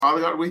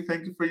Father God, we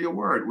thank you for your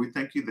word. We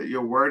thank you that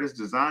your word is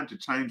designed to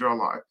change our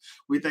life.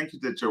 We thank you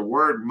that your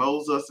word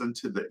molds us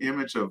into the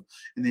image of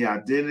and the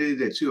identity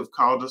that you have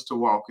called us to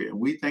walk in.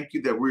 We thank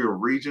you that we are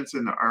regents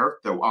in the earth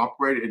that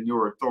operate in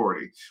your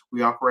authority.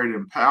 We operate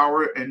in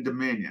power and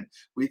dominion.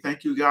 We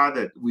thank you, God,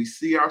 that we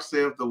see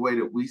ourselves the way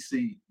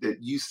that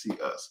you see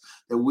us,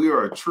 that we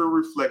are a true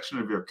reflection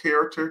of your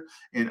character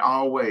in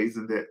all ways,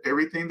 and that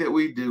everything that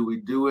we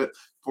do it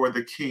for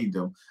the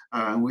kingdom.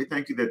 And we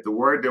thank you that the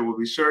word that will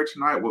be shared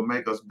tonight will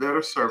make us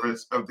better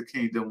servants of the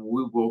kingdom.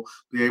 We will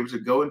be able to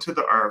go into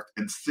the earth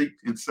and seek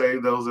and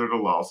save those that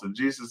are lost. In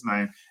Jesus'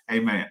 name,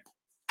 amen.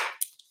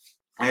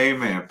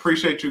 Amen.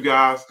 Appreciate you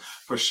guys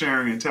for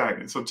sharing and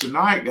tagging. So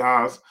tonight,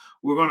 guys,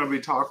 we're going to be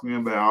talking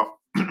about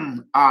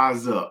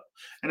eyes up.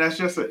 And that's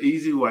just an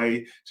easy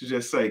way to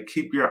just say,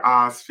 keep your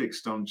eyes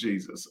fixed on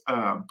Jesus.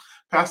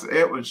 Pastor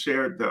Edwin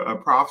shared the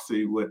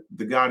prophecy with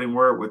the guiding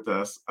word with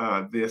us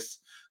this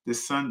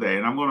Sunday,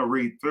 and I'm going to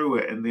read through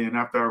it. And then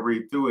after I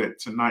read through it,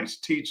 tonight's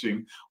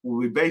teaching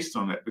will be based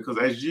on it. Because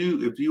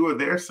if you were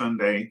there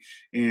Sunday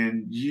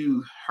and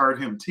you heard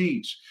him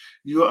teach,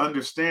 you'll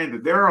understand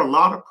that there are a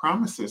lot of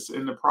promises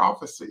in the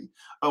prophecy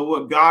of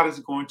what God is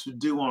going to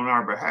do on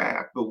our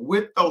behalf. But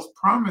with those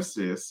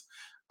promises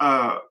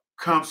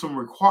comes some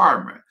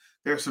requirement.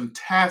 There's some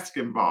task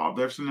involved.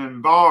 There's some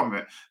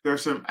involvement.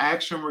 There's some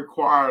action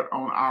required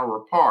on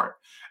our part.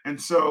 And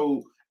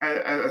so,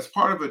 as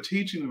part of a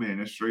teaching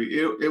ministry,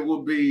 it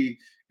will be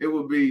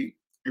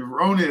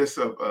erroneous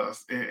of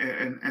us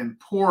and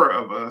poor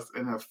of us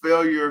and a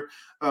failure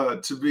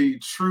to be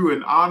true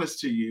and honest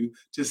to you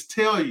to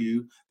tell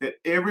you that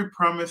every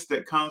promise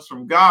that comes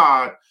from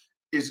God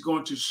is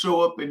going to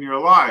show up in your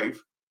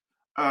life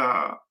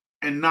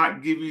and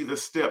not give you the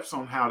steps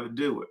on how to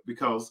do it,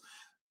 because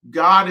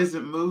God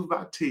isn't moved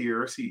by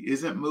tears. He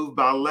isn't moved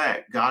by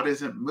lack. God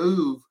isn't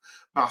moved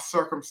by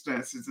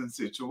circumstances and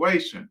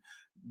situation.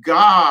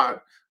 God,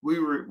 we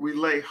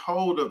lay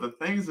hold of the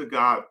things of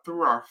God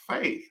through our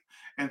faith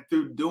and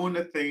through doing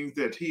the things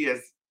that he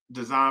has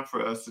designed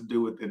for us to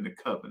do within the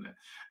covenant.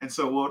 And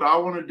so what I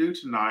want to do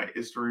tonight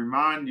is to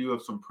remind you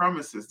of some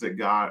promises that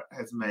God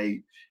has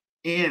made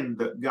in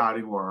the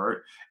guiding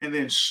word, and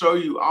then show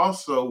you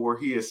also where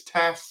he has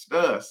tasked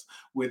us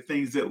with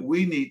things that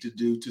we need to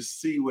do to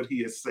see what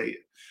he has said.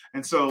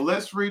 And so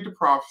let's read the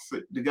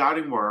prophecy, the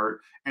guiding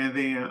word, and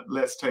then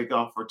let's take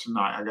off for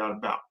tonight. I got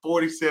about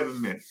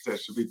 47 minutes. That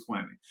should be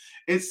plenty.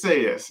 It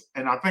says,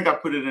 and I think I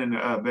put it in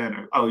the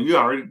banner. Oh, you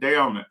already, they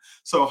on it.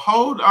 So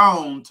hold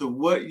on to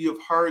what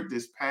you've heard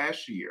this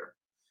past year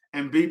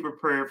and be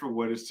prepared for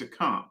what is to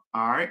come.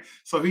 All right.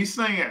 So he's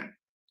saying,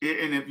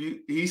 and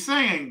he's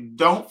saying,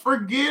 don't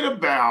forget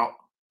about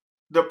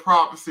the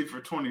prophecy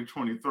for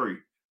 2023,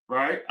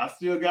 right? I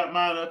still got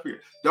mine up here.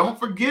 Don't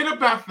forget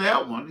about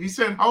that one. He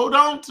said, hold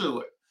on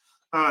to it.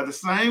 The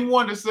same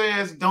one that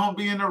says, don't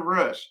be in a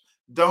rush.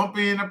 Don't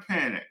be in a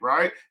panic,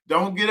 right?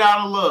 Don't get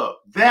out of love.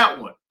 That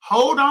one.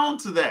 Hold on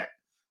to that,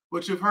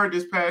 what you've heard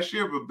this past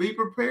year, but be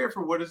prepared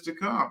for what is to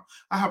come.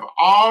 I have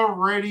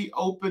already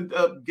opened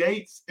up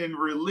gates and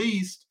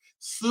released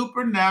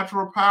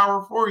supernatural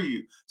power for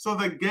you. So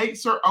the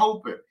gates are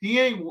open. We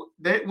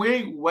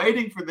ain't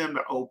waiting for them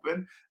to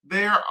open.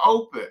 They are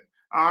open.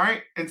 All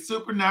right. And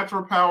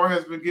supernatural power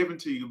has been given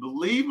to you.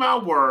 Believe my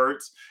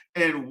words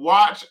and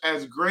watch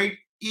as great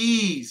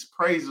ease,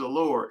 praise the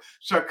Lord,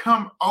 shall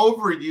come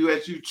over you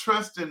as you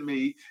trust in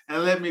me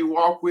and let me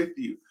walk with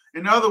you.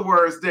 In other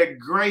words, that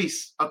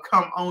grace will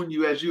come on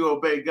you as you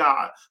obey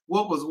God.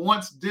 What was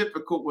once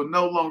difficult will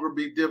no longer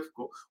be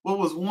difficult. What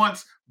was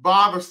once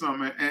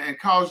bothersome and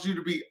caused you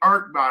to be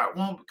irked by it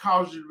won't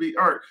cause you to be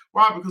irked.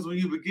 Why? Because when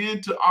you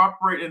begin to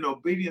operate in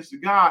obedience to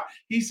God,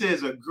 he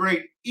says a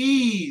great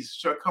ease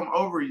shall come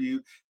over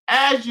you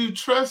as you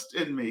trust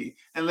in me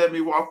and let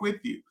me walk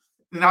with you.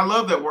 And I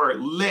love that word,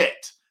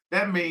 let.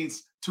 That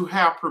means to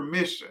have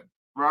permission,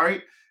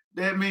 right?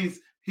 That means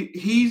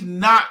he's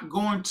not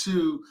going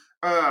to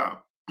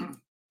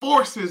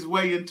force his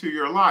way into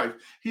your life.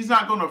 He's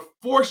not going to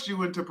force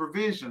you into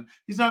provision.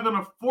 He's not going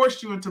to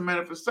force you into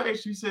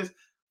manifestation. He says,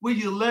 will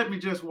you let me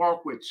just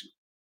walk with you?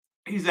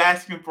 He's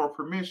asking for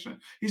permission.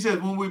 He says,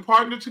 when we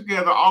partner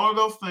together, all of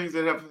those things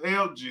that have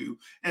held you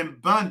in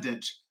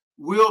bondage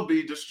will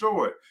be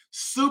destroyed.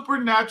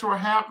 Supernatural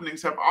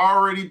happenings have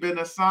already been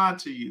assigned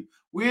to you.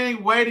 We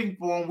ain't waiting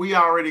for them. We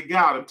already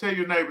got them. Tell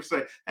your neighbor,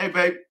 say, hey,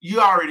 babe,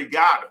 you already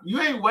got them. You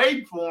ain't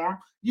waiting for them.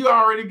 You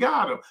already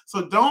got them.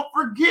 So don't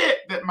forget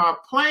that my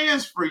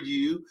plans for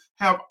you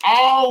have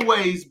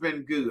always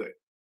been good.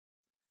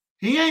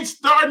 He ain't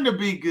starting to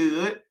be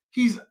good.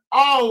 He's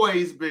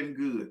always been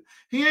good.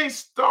 He ain't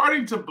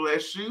starting to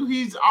bless you.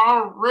 He's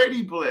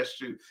already blessed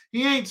you.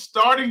 He ain't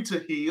starting to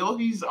heal.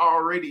 He's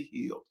already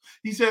healed.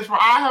 He says, for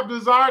I have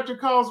desired to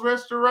cause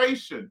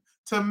restoration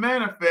to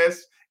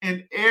manifest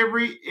in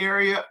every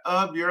area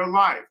of your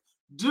life.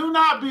 Do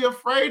not be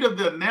afraid of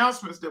the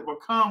announcements that will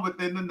come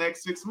within the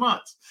next 6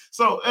 months.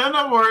 So in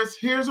other words,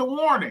 here's a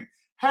warning.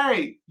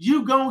 hey,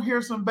 you gonna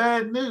hear some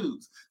bad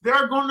news. There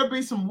are going to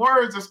be some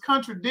words that's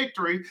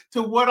contradictory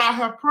to what I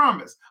have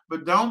promised,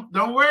 but don't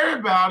worry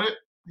about it.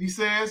 He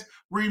says,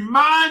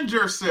 remind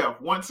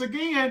yourself. Once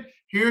again,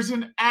 here's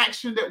an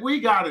action that we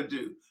got to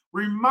do.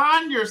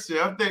 Remind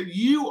yourself that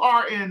you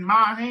are in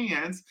my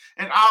hands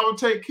and I will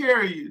take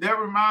care of you. That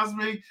reminds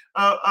me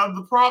of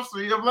the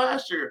prophecy of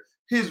last year.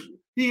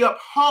 He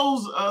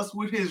upholds us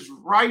with his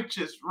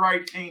righteous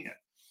right hand.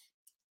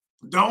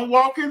 Don't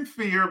walk in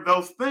fear of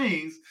those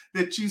things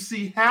that you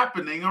see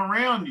happening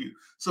around you.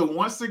 So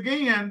once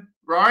again,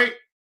 right?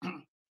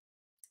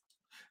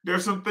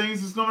 There's some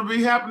things that's going to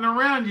be happening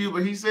around you,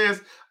 but he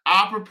says,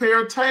 I'll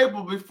prepare a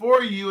table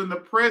before you in the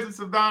presence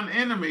of thine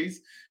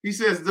enemies. He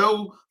says,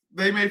 though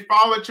they may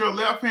fall at your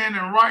left hand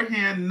and right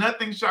hand,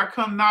 nothing shall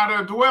come nigh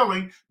their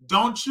dwelling.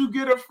 Don't you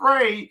get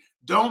afraid.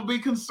 Don't be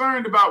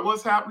concerned about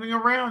what's happening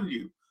around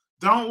you.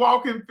 Don't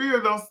walk in fear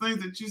of those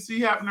things that you see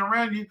happening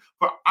around you,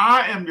 for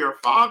I am your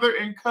father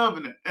in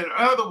covenant. In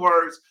other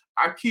words,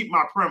 I keep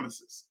my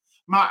promises.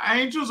 My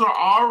angels are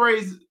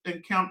always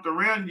encamped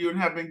around you and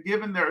have been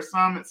given their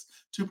assignments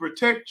to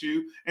protect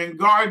you and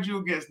guard you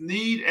against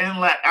need and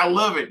lack. I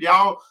love it.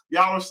 Y'all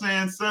are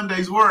saying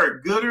Sunday's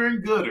word, gooder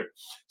and gooder.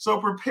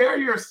 So prepare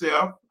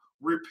yourself,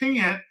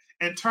 repent,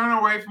 and turn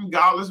away from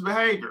godless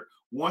behavior.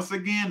 Once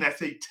again,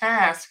 that's a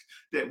task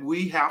that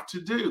we have to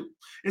do.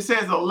 It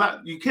says a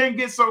lot. You can't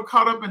get so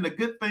caught up in the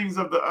good things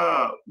of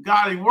the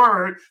guiding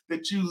word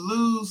that you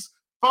lose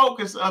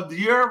focus of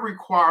your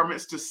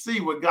requirements to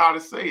see what God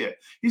has said.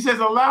 He says,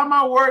 allow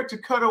my word to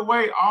cut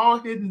away all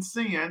hidden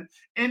sin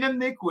and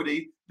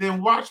iniquity,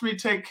 then watch me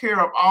take care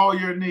of all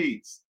your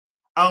needs.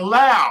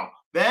 Allow.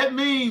 That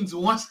means,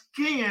 once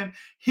again,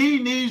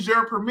 he needs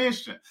your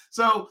permission.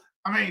 So,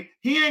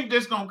 he ain't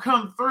just going to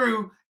come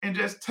through and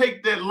just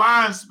take that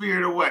lying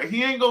spirit away.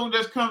 He ain't going to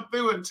just come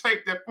through and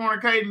take that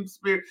fornicating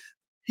spirit.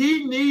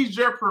 He needs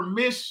your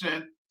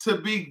permission to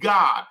be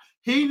God.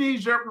 He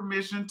needs your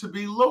permission to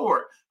be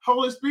Lord.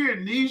 Holy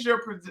Spirit needs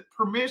your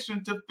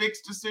permission to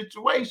fix the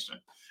situation.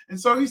 And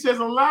so he says,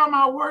 allow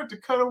my word to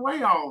cut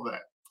away all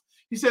that.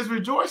 He says,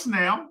 rejoice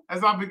now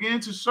as I begin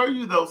to show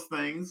you those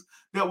things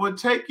that would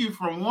take you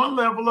from one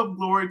level of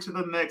glory to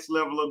the next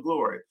level of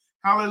glory.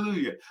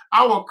 Hallelujah.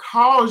 I will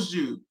cause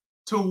you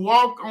to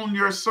walk on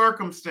your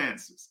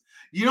circumstances.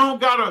 You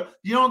don't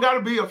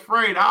gotta be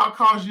afraid. I'll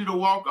cause you to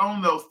walk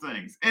on those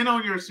things and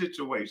on your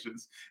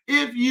situations.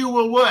 If you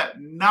will what?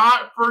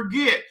 Not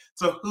forget.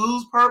 So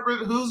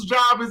whose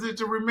job is it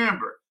to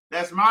remember?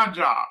 That's my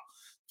job.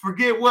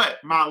 Forget what?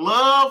 My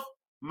love,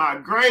 my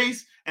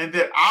grace, and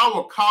that I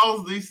will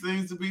cause these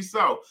things to be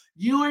so.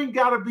 You ain't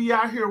got to be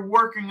out here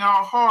working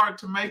all hard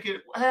to make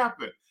it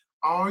happen.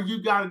 All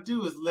you got to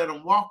do is let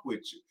them walk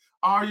with you.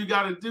 All you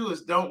got to do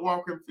is don't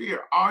walk in fear.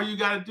 All you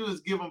got to do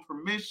is give them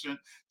permission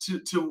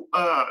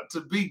to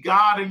be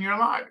God in your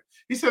life.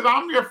 He says,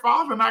 I'm your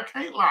father and I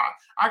can't lie.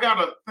 I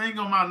got a thing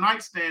on my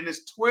nightstand.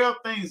 There's 12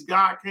 things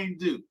God can't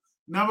do.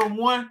 Number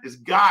one is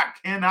God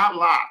cannot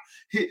lie.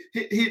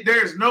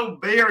 There's no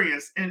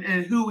variance in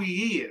who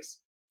he is.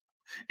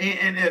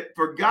 And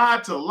for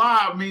God to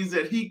lie means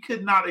that he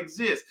could not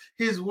exist.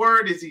 His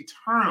word is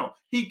eternal.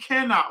 He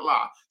cannot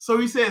lie. So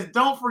he says,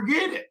 don't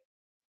forget it.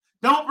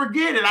 Don't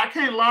forget it. I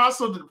can't lie.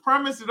 So the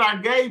promise that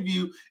I gave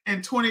you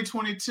in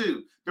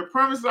 2022, the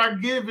promise that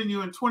I've given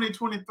you in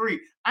 2023,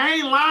 I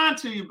ain't lying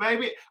to you,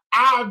 baby.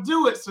 I'll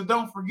do it. So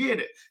don't forget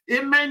it.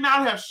 It may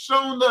not have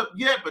shown up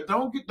yet, but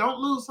don't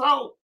lose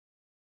hope.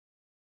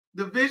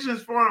 The vision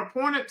is for an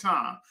appointed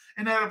time.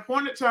 And that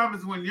appointed time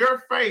is when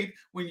your faith,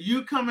 when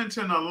you come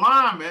into an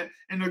alignment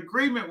and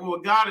agreement with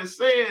what God has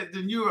said,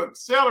 then you're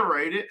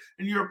accelerated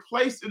and you're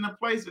placed in the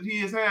place that he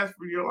has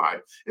for your life.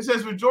 It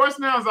says, rejoice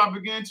now as I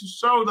begin to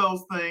show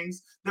those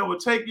things that will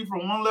take you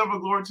from one level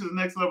of glory to the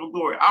next level of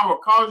glory. I will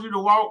cause you to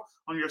walk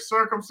on your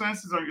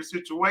circumstances, on your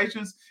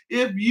situations.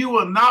 If you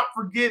will not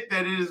forget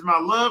that it is my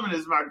love and it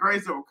is my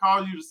grace that will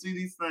cause you to see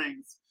these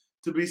things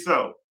to be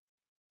so.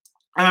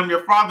 I am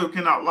your father who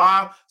cannot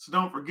lie, so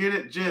don't forget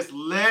it. Just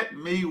let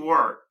me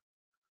work.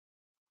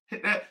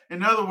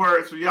 In other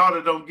words, for y'all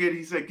that don't get it,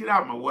 he said, get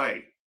out of my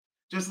way.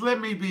 Just let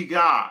me be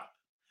God.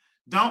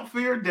 Don't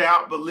fear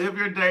doubt, but live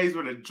your days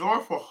with a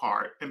joyful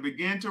heart and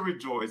begin to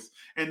rejoice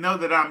and know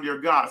that I'm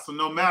your God. So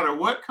no matter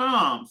what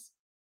comes,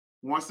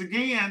 once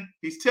again,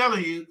 he's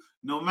telling you,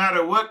 no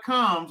matter what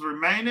comes,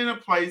 remain in a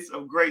place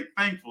of great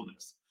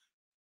thankfulness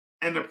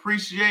and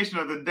appreciation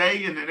of the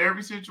day, and in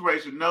every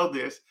situation, know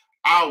this,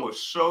 I will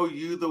show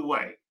you the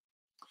way.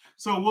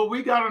 So what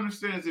we got to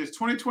understand is this: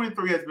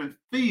 2023 has been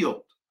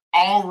filled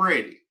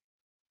already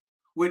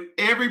with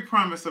every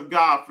promise of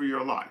God for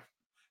your life.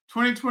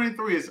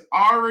 2023 is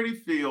already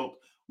filled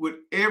with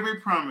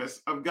every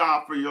promise of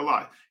God for your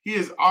life. He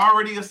has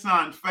already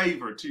assigned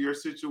favor to your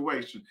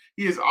situation.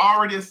 He has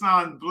already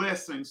assigned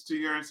blessings to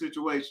your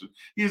situation.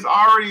 He has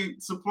already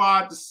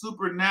supplied the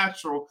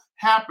supernatural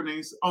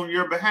happenings on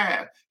your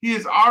behalf. He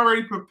has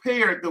already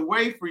prepared the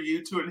way for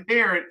you to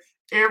inherit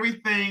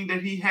everything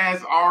that he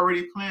has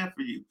already planned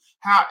for you.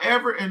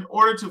 However, in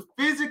order to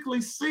physically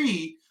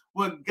see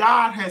what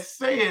God has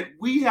said,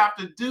 we have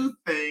to do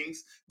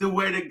things the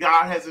way that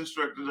God has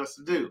instructed us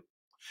to do.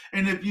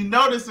 And if you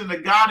notice in the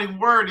guiding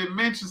word, it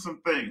mentions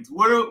some things.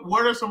 What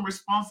are some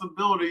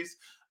responsibilities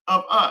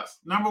of us?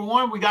 Number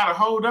one, we got to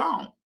hold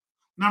on.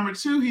 Number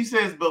two, he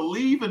says,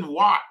 believe and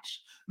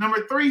watch.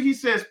 Number three, he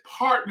says,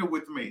 partner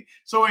with me.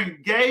 So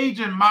engage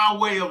in my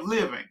way of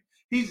living.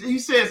 He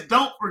says,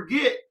 don't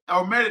forget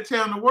or meditate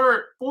on the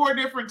word 4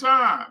 different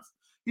times.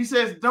 He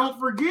says, don't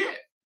forget.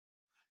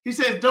 He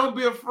says, don't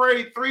be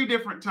afraid 3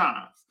 different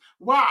times.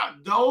 Why?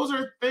 Those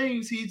are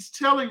things he's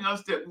telling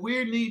us that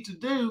we need to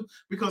do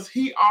because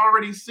he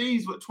already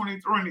sees what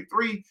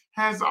 2023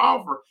 has to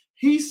offer.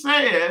 He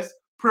says,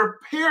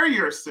 prepare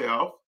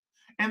yourself.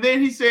 And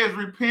then he says,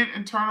 repent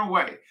and turn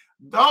away.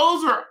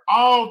 Those are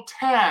all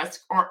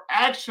tasks or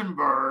action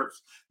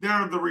verbs that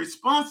are the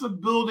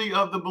responsibility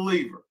of the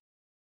believer.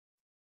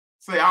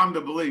 Say, I'm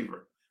the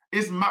believer.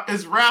 It's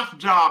Ralph's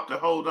job to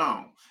hold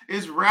on.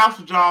 It's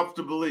Ralph's job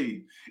to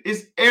believe.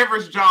 It's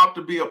Everett's job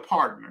to be a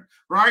partner,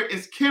 right?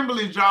 It's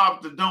Kimberly's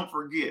job to don't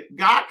forget.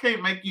 God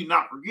can't make you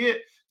not forget.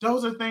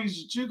 Those are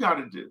things that you got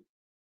to do.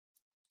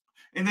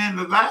 And then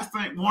the last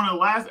thing, one of the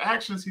last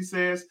actions, he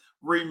says,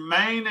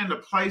 remain in the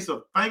place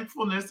of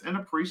thankfulness and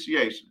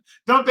appreciation.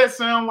 Don't that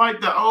sound like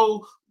the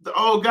old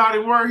godly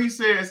word? He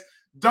says,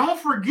 don't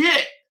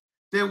forget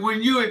that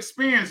when you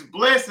experience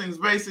blessings,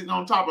 basically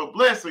on top of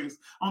blessings,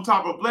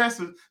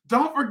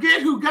 don't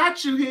forget who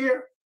got you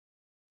here.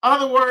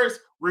 Other words,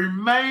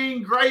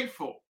 remain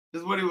grateful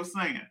is what he was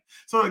saying.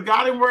 So the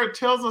godly word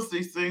tells us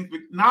these things,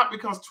 not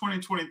because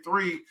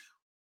 2023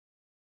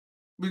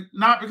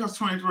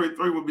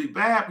 will be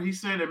bad, but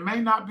he's saying it may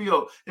not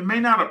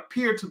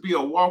appear to be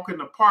a walk in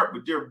the park,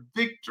 but your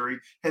victory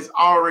has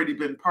already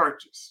been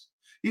purchased.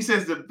 He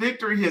says the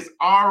victory has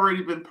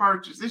already been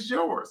purchased. It's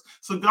yours.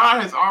 So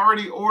God has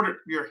already ordered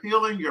your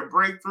healing, your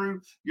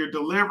breakthrough, your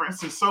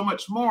deliverance, and so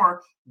much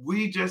more.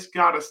 We just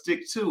got to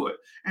stick to it.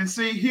 And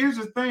see, here's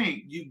the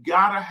thing. You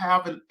got to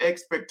have an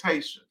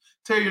expectation.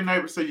 Tell your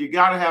neighbor, so you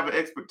got to have an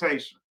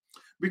expectation.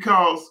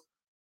 Because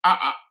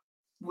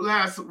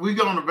we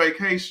go on a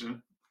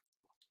vacation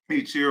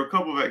each year, a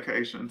couple of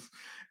vacations,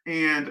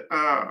 and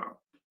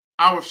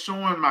I was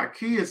showing my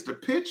kids the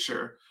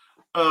picture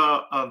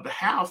of the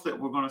house that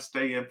we're going to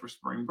stay in for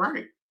spring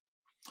break.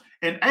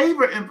 And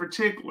Ava in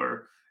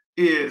particular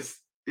she's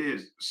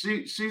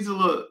a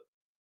little,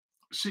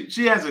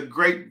 she has a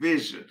great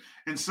vision.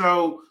 And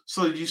so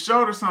you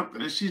showed her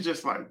something and she's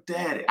just like,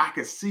 Daddy, I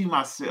can see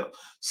myself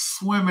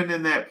swimming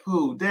in that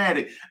pool.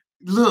 Daddy,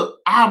 look,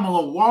 I'm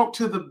going to walk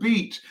to the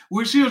beach.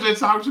 Well, she was just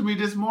talking to me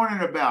this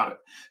morning about it.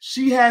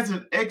 She has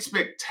an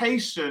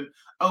expectation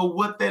of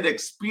what that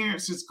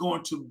experience is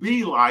going to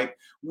be like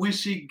when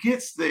she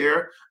gets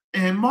there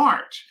in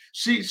March.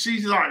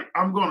 She's like,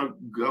 I'm going to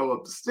go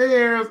up the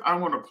stairs. I'm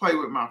going to play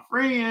with my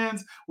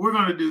friends. We're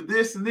going to do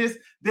this and this.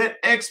 That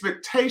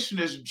expectation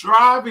is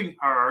driving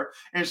her,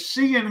 and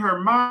she in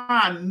her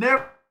mind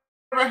never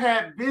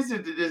had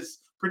visited this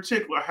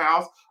particular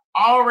house,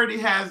 already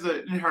has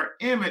in her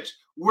image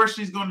where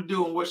she's going to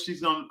do and what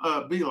she's going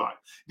to be like.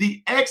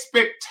 The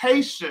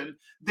expectation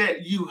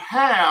that you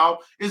have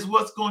is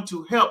what's going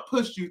to help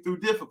push you through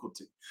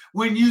difficulty.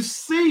 When you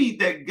see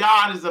that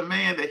God is a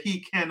man that he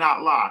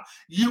cannot lie,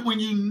 when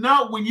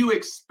you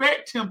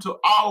expect him to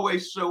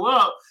always show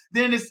up,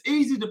 then it's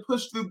easy to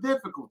push through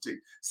difficulty.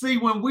 See,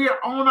 when we're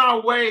on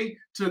our way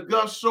to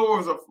Gulf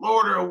Shores or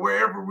Florida or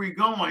wherever we're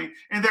going,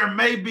 and there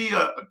may be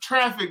a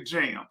traffic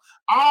jam,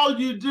 all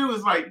you do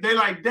is they're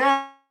like,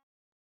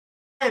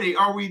 Daddy,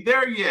 are we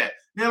there yet?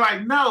 They're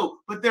like, no,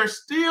 but they're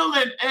still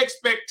in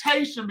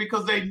expectation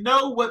because they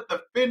know what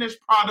the finished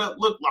product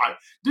look like.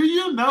 Do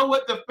you know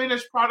what the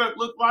finished product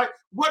look like?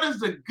 What does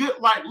the good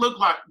life look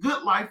like?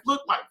 Good life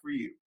look like for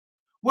you?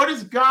 What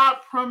has God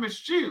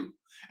promised you?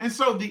 And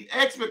so the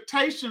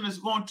expectation is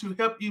going to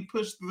help you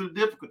push through the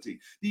difficulty.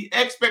 The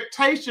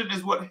expectation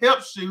is what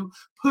helps you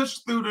push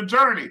through the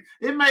journey.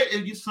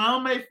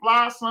 Some may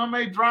fly, some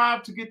may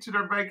drive to get to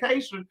their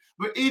vacation,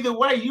 but either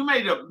way, you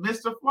may have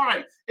missed a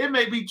flight. It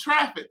may be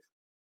traffic,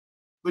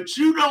 but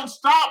you don't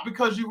stop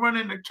because you run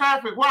into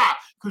traffic. Why?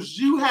 Because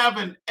you have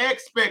an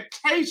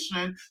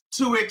expectation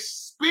to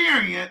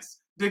experience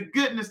the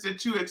goodness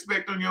that you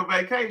expect on your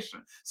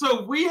vacation.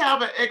 So we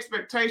have an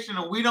expectation,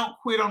 and we don't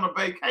quit on a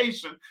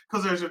vacation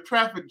because there's a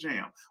traffic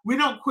jam. We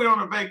don't quit on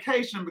a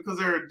vacation because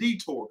there's a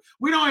detour.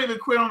 We don't even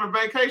quit on a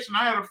vacation.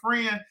 I had a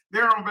friend,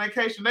 they're on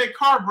vacation, their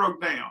car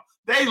broke down.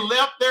 They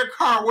left their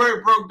car where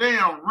it broke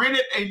down,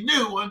 rented a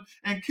new one,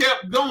 and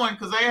kept going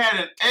because they had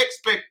an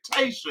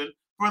expectation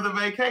for the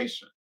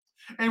vacation.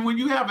 And when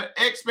you have an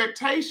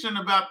expectation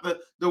about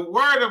the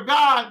word of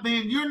God,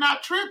 then you're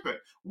not tripping.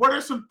 What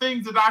are some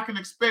things that I can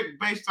expect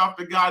based off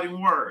the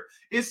guiding word?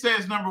 It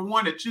says, number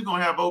one, that you're going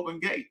to have open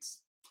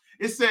gates.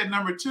 It said,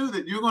 number two,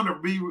 that you're going to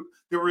be,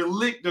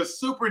 the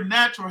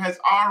supernatural has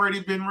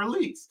already been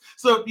released.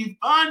 So if you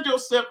find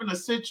yourself in a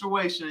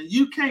situation and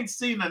you can't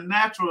see the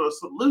natural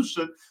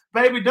solution,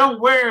 baby,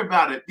 don't worry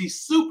about it. The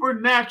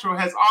supernatural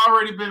has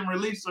already been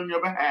released on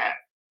your behalf.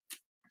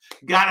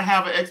 Got to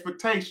have an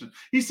expectation.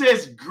 He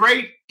says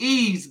great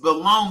ease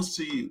belongs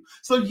to you.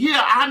 So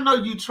yeah, I know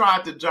you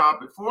tried the job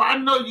before. I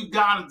know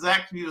God is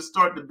asking you to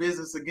start the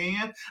business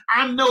again.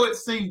 I know it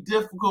seemed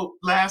difficult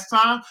last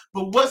time,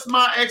 but what's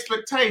my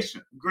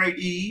expectation? Great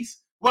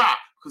ease. Why?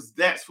 Because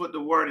that's what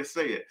the word has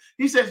said.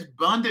 He says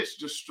bondage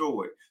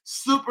destroyed,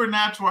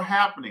 supernatural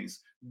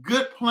happenings,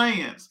 good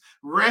plans,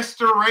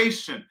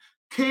 restoration,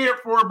 cared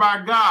for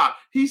by God.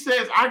 He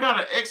says, I got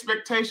an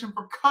expectation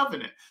for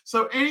covenant.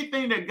 So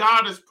anything that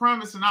God has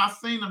promised and I've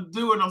seen him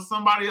do it on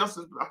somebody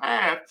else's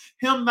behalf,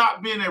 him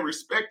not being a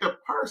respecter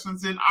of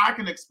persons, then I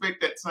can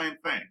expect that same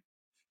thing.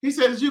 He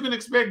says you can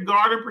expect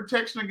guard and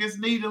protection against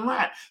need and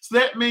lack. So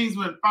that means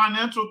when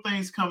financial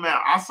things come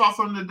out, I saw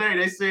something today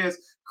that says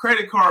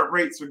credit card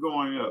rates are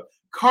going up.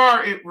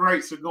 Car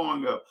rates are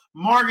going up.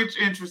 Mortgage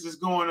interest is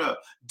going up.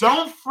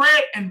 Don't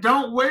fret and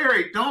don't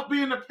worry. Don't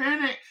be in a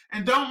panic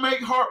and don't make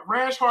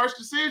rash, harsh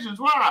decisions.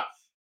 Why?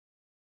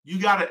 You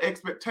got an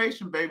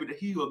expectation, baby, that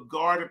he will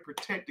guard and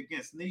protect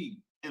against need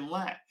and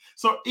lack.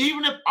 So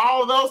even if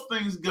all those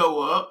things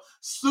go up,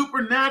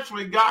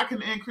 supernaturally, God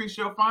can increase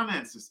your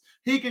finances.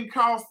 He can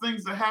cause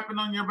things to happen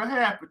on your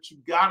behalf, but you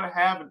got to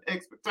have an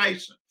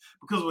expectation.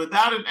 Because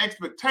without an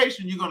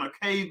expectation, you're going to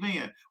cave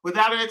in.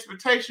 Without an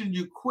expectation,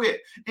 you quit.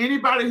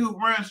 Anybody who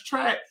runs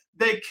track,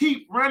 they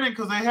keep running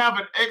because they have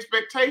an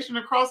expectation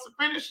across the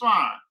finish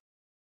line.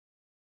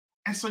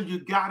 And so you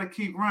got to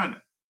keep running.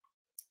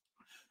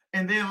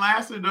 And then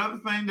lastly, the other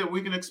thing that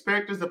we can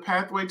expect is the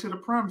pathway to the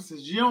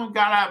promises. You don't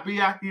got to be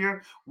out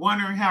here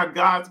wondering how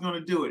God's going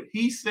to do it.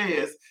 He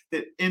says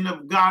that in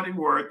the godly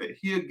word that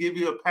he'll give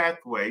you a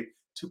pathway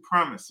to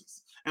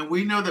promises. And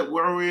we know that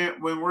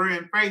when we're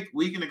in faith,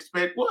 we can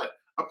expect what?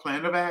 A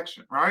plan of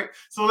action, right?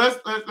 So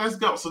let's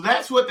go. So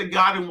that's what the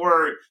godly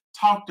word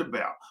talked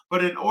about.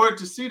 But in order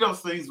to see those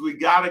things, we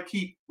got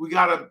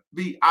to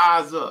be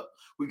eyes up.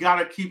 We got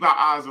to keep our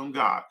eyes on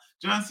God.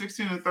 John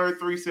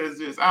 16:33 says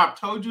this, I have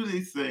told you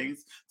these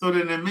things so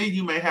that in me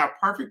you may have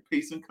perfect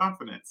peace and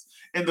confidence.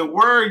 In the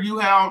word you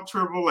have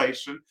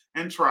tribulation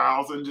and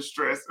trials and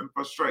distress and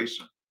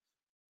frustration.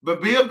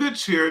 But be of good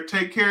cheer,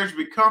 take courage,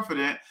 be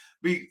confident,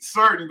 be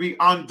certain, be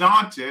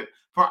undaunted,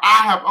 for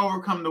I have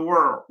overcome the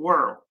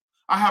world.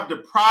 I have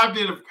deprived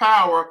it of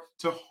power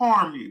to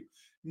harm you.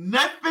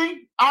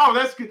 Nothing,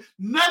 that's good.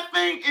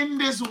 Nothing in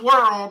this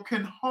world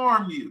can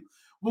harm you.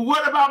 Well,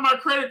 what about my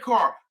credit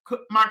card?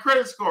 My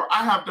credit score?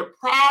 I have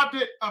deprived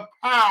it of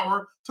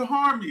power to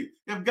harm you.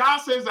 If God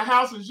says the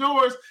house is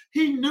yours,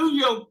 he knew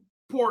your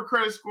poor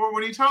credit score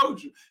when he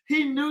told you.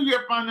 He knew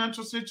your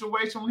financial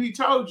situation when he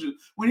told you.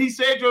 When he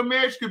said your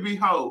marriage could be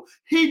whole,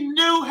 he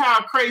knew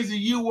how crazy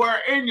you were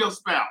and your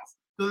spouse.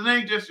 Because it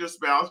ain't just your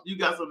spouse. You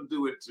got something to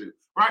do with it too,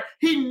 right?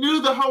 He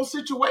knew the whole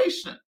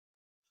situation.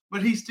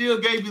 But he still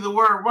gave you the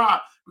word. Why?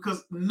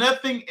 Because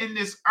nothing in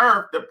this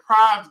earth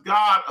deprives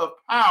God of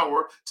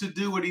power to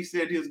do what he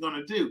said he was going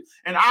to do.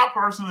 And I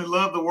personally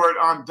love the word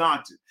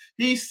undaunted.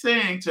 He's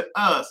saying to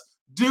us,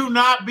 do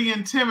not be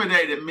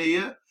intimidated,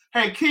 Mia.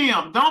 Hey,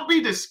 Kim, don't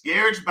be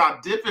discouraged by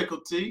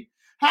difficulty.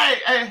 Hey,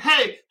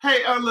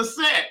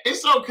 Lisette,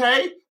 it's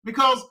okay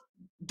because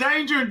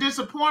danger and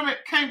disappointment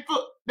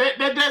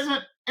that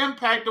doesn't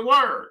impact the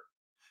word.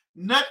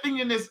 Nothing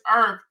in this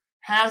earth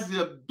has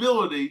the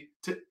ability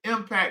to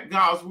impact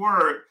God's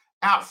word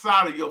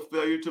outside of your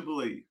failure to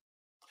believe.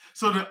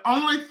 So the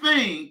only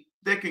thing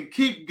that can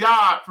keep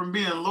God from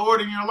being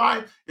Lord in your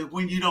life is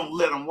when you don't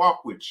let him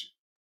walk with you.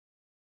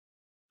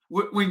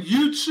 When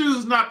you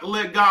choose not to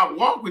let God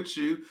walk with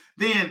you,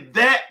 then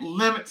that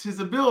limits his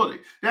ability.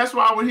 That's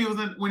why when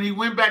he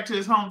went back to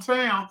his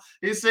hometown,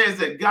 it says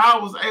that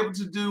God was able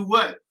to do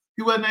what?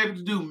 He wasn't able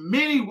to do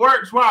many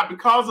works. Why?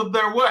 Because of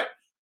their what?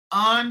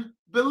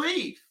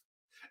 Unbelief.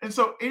 And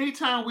so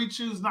anytime we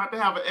choose not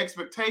to have an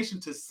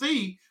expectation to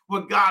see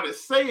what God has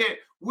said,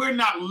 we're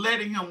not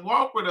letting him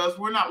walk with us.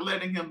 We're not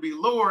letting him be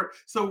Lord.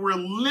 So we're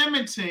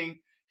limiting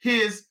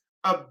his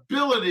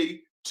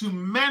ability to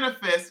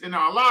manifest in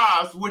our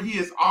lives what he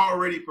has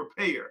already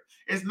prepared.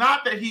 It's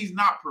not that he's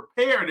not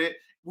prepared it.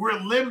 We're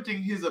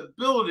limiting his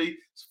ability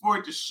for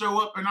it to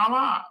show up in our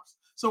lives.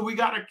 So we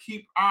got to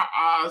keep our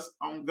eyes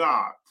on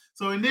God.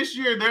 So in this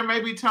year, there may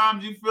be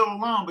times you feel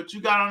alone, but you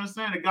got to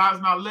understand that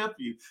God's not left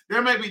you.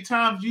 There may be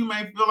times you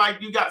may feel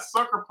like you got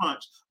sucker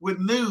punched with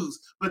news,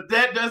 but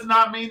that does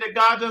not mean that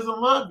God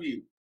doesn't love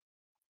you.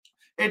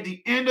 At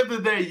the end of the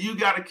day, you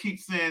got to keep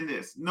saying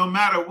this. No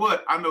matter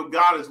what, I know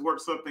God has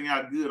worked something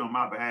out good on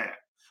my behalf.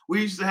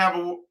 We used to have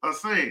a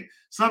saying,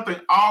 something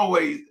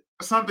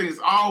is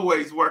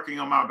always working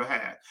on my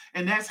behalf.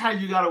 And that's how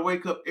you got to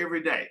wake up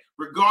every day.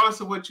 Regardless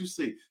of what you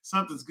see,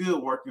 something's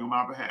good working on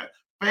my behalf.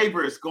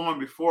 Favor is going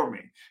before me.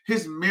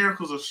 His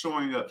miracles are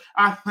showing up.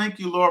 I thank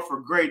you, Lord,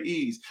 for great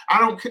ease.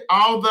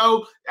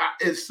 Although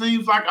it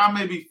seems like I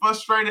may be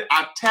frustrated,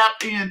 I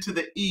tap into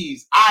the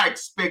ease. I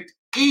expect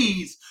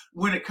ease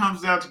when it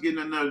comes down to getting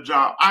another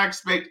job. I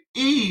expect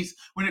ease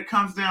when it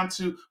comes down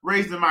to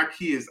raising my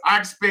kids. I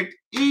expect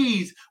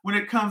ease when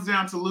it comes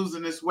down to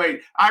losing this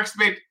weight. I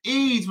expect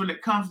ease when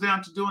it comes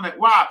down to doing that.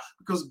 Why?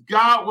 Because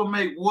God will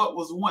make what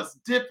was once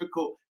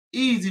difficult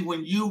easy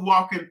when you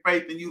walk in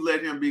faith and you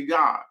let him be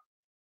God.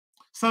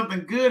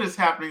 Something good is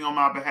happening on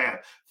my behalf.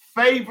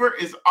 Favor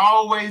is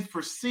always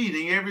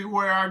proceeding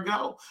everywhere I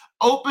go.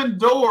 Open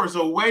doors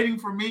are waiting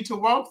for me to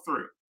walk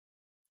through.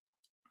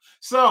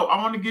 So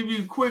I want to give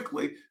you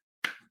quickly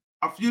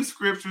a few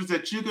scriptures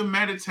that you can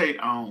meditate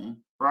on,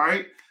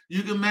 right?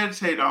 You can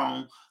meditate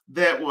on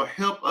that will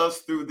help us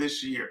through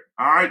this year.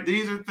 All right.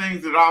 These are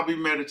things that I'll be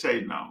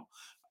meditating on.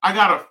 I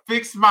got to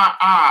fix my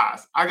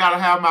eyes. I got to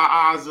have my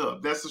eyes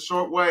up. That's a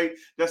short way.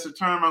 That's a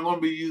term I'm going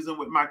to be using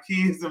with my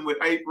kids and with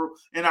April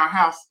in our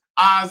house.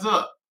 Eyes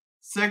up.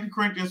 2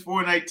 Corinthians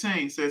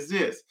 4:18 says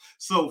this.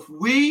 So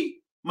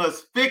we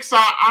must fix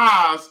our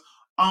eyes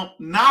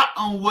not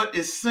on what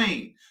is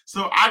seen.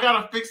 So I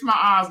got to fix my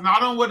eyes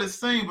not on what is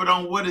seen, but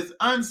on what is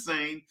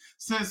unseen,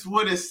 since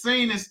what is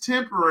seen is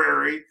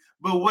temporary,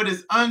 but what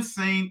is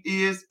unseen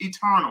is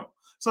eternal.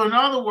 So in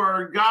other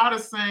words, God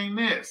is saying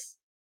this.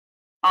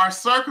 Our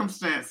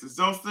circumstances,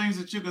 those things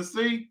that you can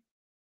see,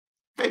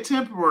 they're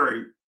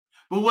temporary.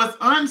 But what's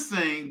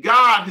unseen,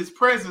 God, his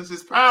presence,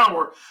 his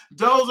power,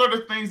 those are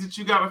the things that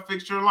you got to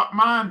fix your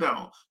mind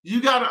on.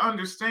 You got to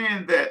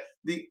understand that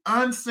the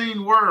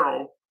unseen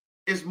world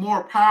is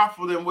more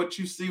powerful than what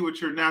you see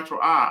with your natural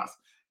eyes.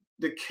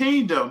 The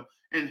kingdom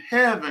in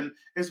heaven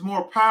is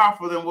more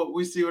powerful than what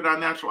we see with our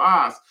natural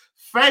eyes.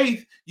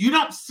 Faith, you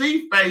don't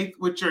see faith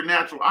with your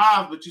natural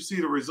eyes, but you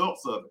see the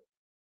results of it.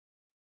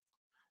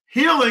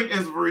 Healing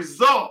is a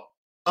result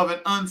of an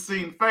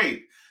unseen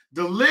faith.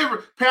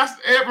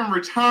 Pastor Evan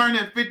return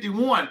at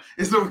 51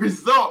 is a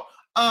result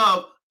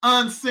of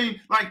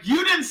unseen. Like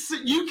you can't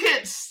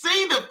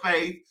see the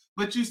faith,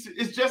 but you see,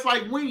 it's just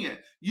like wind.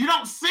 You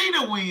don't see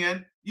the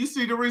wind, you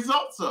see the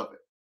results of it.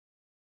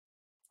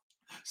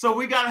 So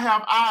we got to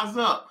have eyes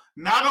up,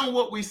 not on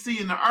what we see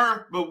in the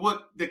earth, but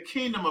what the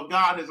kingdom of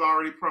God has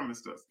already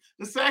promised us.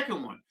 The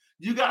second one,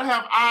 you got to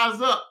have eyes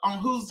up on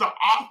who's the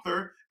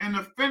author and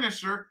the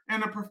finisher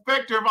and the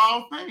perfecter of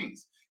all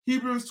things.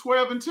 Hebrews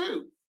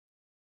 12:2.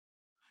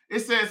 It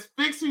says,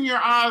 fixing your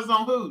eyes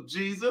on who?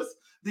 Jesus,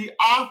 the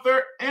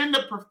author and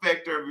the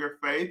perfecter of your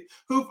faith,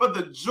 who for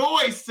the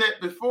joy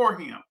set before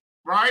him,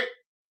 right?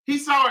 He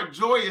saw it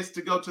joyous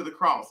to go to the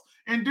cross,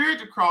 endured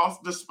the cross,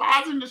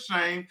 despising the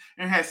shame,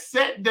 and has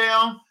sat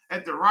down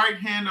at the right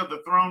hand of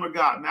the throne of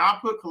God. Now, I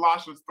put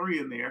Colossians 3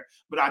 in there,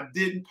 but I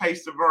didn't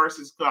paste the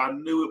verses because I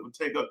knew it would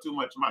take up too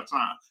much of my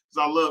time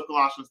because I love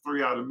Colossians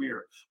 3 out of the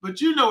mirror.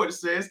 But you know what it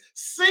says.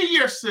 See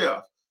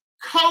yourself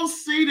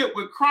co-seated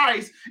with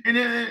Christ. And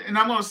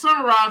I'm going to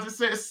summarize. It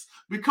says,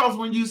 because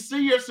when you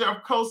see yourself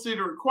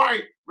co-seated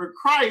with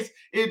Christ,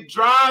 it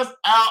drives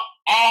out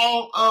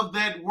all of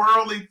that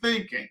worldly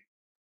thinking.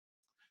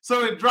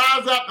 So it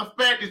drives out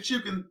the fact that you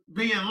can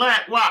be in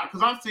lack. Why?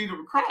 Because I'm seated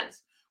with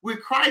Christ.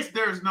 With Christ,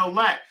 there is no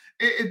lack.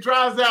 It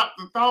drives out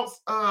the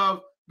thoughts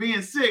of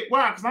being sick.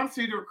 Why? Because I'm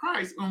seated with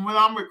Christ. And when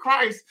I'm with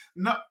Christ,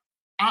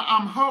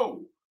 I'm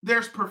whole.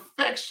 There's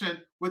perfection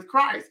with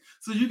Christ.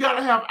 So you got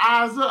to have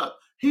eyes up.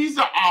 He's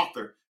the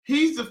author.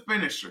 He's the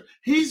finisher.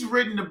 He's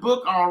written the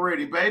book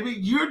already, baby.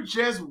 You're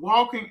just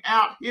walking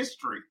out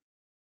history.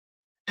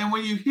 And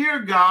when you hear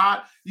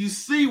God, you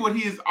see what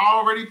he has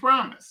already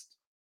promised.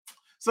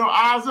 So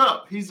eyes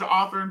up. He's the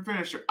author and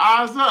finisher.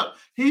 Eyes up.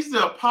 He's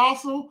the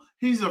apostle.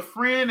 He's a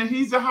friend, and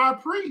he's the high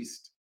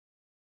priest.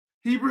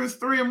 Hebrews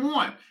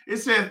 3:1. It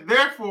says,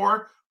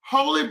 therefore,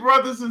 holy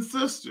brothers and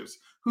sisters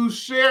who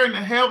share in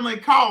the heavenly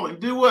calling,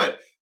 do what?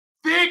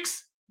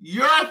 Fix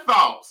your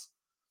thoughts.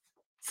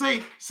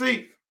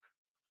 See,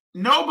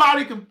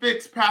 nobody can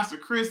fix Pastor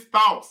Chris'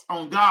 thoughts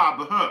on God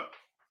but her.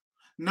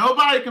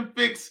 Nobody can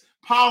fix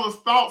Paula's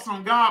thoughts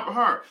on God but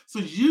her. So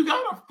you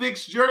got to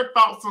fix your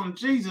thoughts on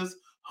Jesus,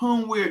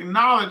 whom we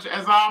acknowledge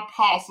as our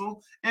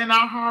apostle and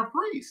our high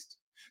priest.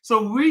 So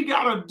we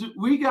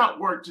got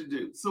work to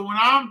do. So when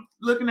I'm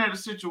looking at a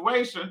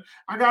situation,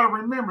 I got to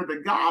remember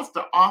that God's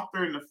the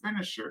author and the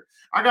finisher.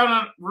 I got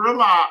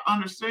to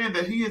understand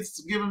that he has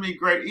given me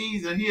great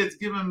ease and he has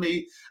given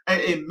me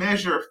a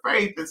measure of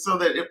faith. And so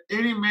that if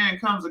any man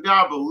comes to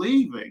God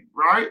believing,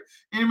 right?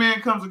 Any man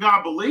comes to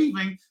God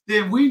believing,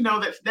 then we know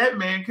that that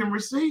man can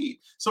receive.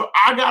 So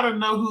I got to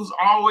know who's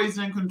always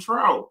in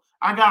control.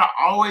 I got to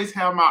always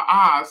have my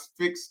eyes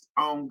fixed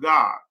on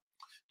God.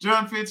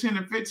 John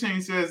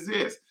 15:15 says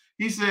this.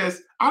 He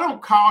says, I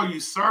don't call you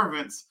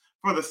servants,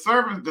 for the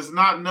servant does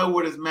not know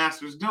what his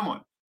master's doing.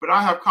 But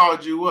I have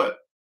called you what?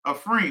 A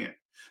friend.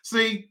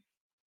 See,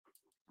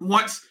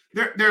 once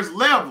there's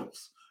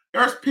levels.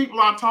 There's people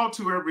I talk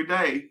to every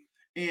day,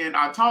 and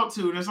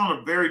it's on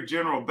a very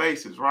general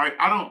basis, right?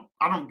 I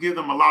don't give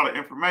them a lot of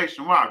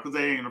information. Why? Because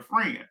they ain't a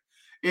friend.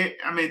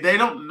 They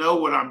don't know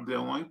what I'm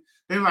doing.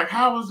 They're like,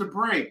 how was the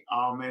break?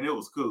 Oh man, it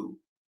was cool.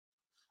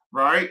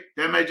 Right?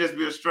 That may just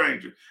be a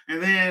stranger.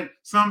 And then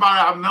somebody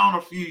I've known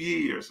a few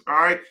years. All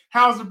right.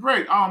 How's the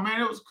break? Oh man,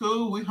 it was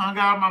cool. We hung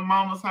out at my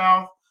mama's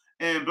house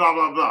and blah,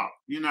 blah, blah.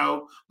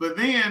 But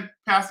then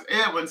Pastor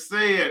Edwin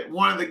said,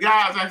 one of the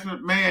guys asked me,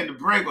 man, the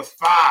break was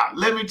fire.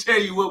 Let me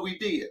tell you what we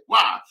did.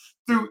 Why?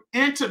 Through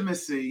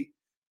intimacy,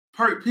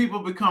 people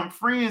become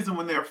friends. And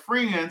when they're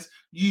friends,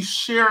 you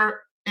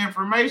share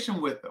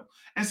information with them.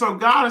 And so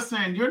God is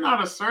saying, you're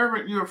not a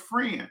servant, you're a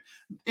friend.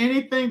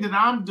 Anything that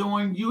I'm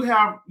doing,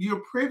 you're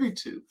privy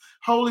to.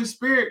 Holy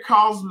Spirit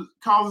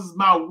causes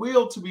my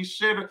will to be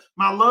shared,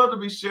 my love to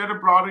be shared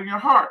abroad in your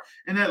heart.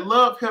 And that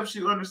love helps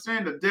you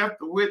understand the depth,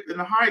 the width, and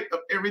the height of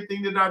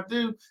everything that I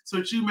do, so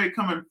that you may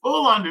come in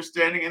full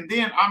understanding, and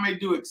then I may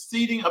do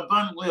exceeding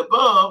abundantly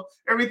above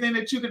everything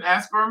that you can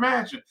ask or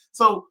imagine.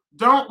 So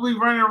don't be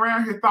running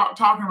around here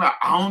talking about,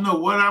 I don't know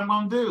what I'm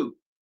going to do.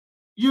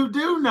 You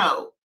do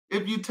know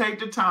if you take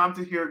the time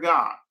to hear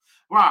God.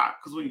 Why?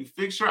 Because when you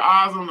fix your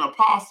eyes on the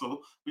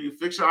apostle, when you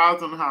fix your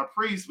eyes on the high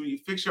priest, when you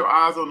fix your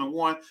eyes on the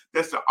one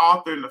that's the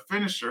author and the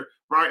finisher,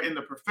 right, and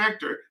the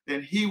perfecter,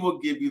 then he will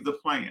give you the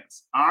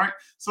plans. All right.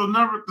 So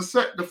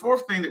the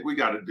fourth thing that we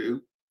got to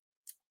do,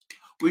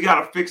 we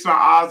got to fix our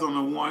eyes on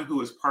the one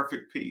who is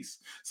perfect peace.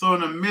 So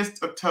in the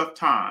midst of tough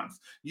times,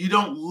 you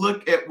don't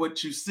look at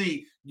what you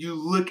see, you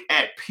look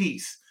at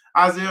peace.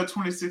 Isaiah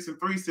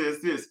 26:3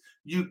 says this: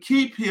 you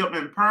keep him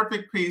in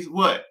perfect peace,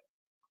 what?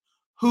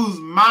 Whose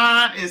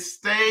mind is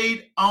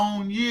stayed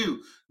on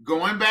you.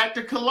 Going back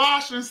to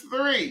Colossians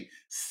 3,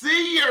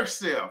 see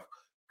yourself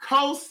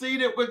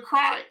co-seated with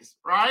Christ,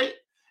 right?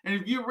 And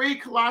if you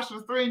read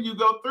Colossians 3 and you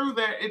go through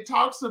that, it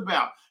talks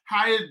about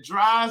how it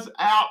dries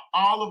out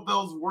all of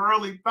those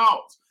worldly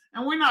thoughts.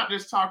 And we're not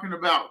just talking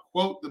about,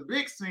 quote, the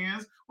big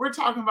sins. We're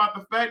talking about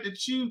the fact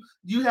that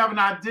you have an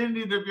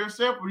identity of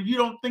yourself where you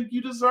don't think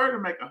you deserve to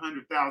make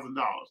 $100,000.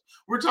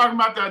 We're talking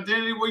about the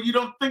identity where you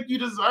don't think you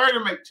deserve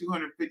to make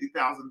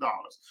 $250,000.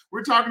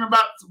 We're talking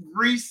about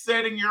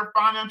resetting your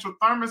financial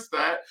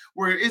thermostat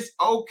where it's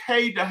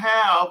okay to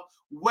have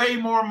way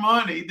more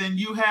money than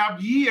you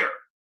have year,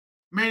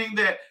 meaning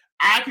that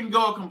I can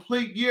go a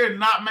complete year and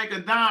not make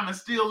a dime and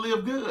still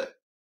live good.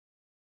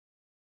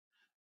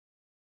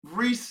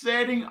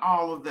 Resetting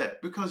all of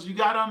that, because you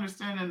got to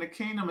understand, in the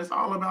kingdom, it's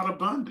all about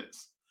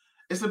abundance.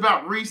 It's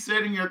about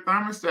resetting your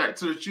thermostat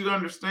so that you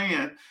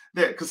understand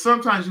that, because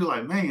sometimes you're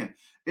like, man,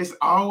 it's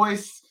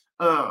always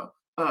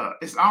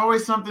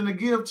something to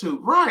give to,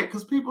 right?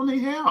 Because people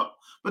need help.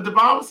 But the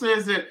Bible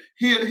says that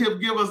he'll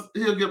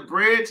give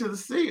bread to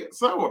the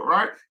sower,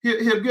 right?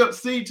 He'll give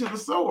seed to the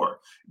sower.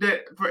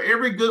 That for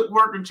every good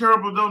work and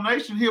charitable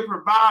donation, he'll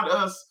provide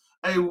us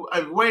a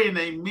way and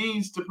a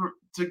means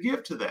to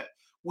give to that,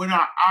 when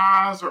our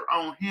eyes are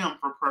on him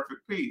for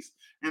perfect peace.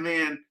 And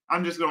then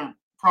I'm just going to,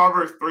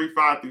 Proverbs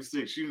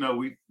 3:5-6. You know,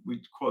 we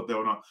quote that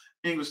on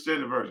English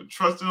Standard Version.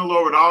 Trust in the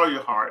Lord with all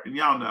your heart, and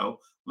y'all know,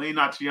 lean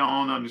not to your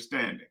own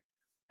understanding.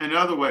 In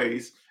other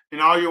ways,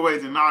 in all your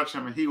ways acknowledge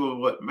him, and he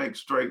will make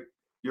straight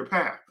your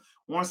path.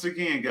 Once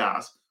again,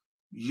 guys,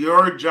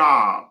 your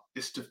job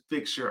is to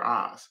fix your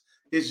eyes.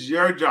 It's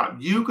your job.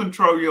 You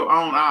control your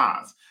own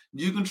eyes.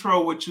 You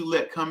control what you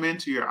let come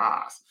into your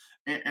eyes.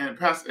 And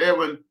Pastor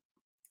Edwin,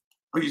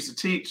 I used to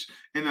teach,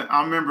 and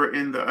I remember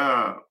in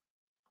the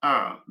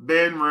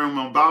band room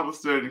on Bible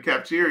study in the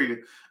cafeteria,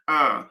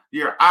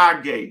 your eye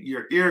gate,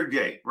 your ear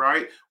gate,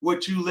 right?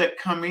 What you let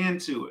come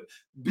into it.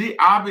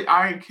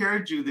 I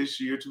encourage you this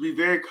year to be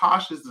very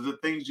cautious of the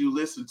things you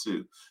listen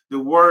to, the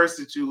words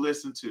that you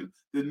listen to,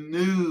 the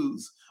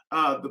news,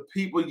 the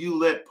people you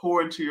let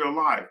pour into your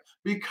life.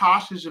 Be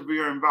cautious of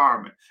your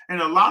environment. And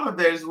a lot of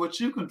that is what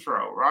you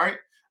control, right?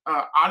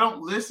 I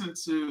don't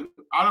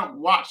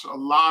watch a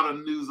lot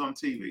of news on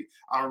TV.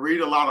 I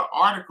read a lot of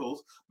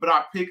articles, but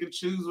I pick and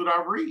choose what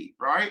I read,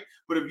 right?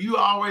 But if you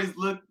always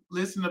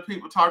listen to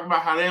people talking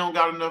about how they don't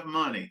got enough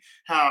money,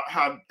 how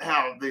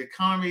the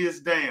economy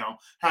is down,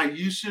 how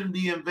you shouldn't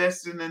be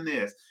investing in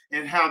this,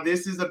 and how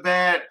this is a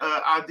bad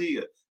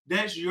idea,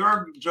 that's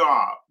your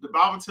job. The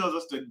Bible tells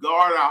us to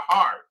guard our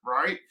heart,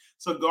 right?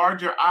 So guard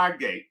your eye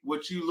gate,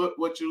 what you're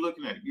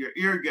looking at, your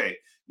ear gate.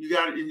 You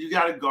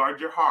got to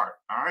guard your heart.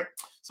 All right.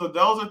 So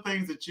those are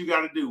things that you got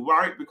to do,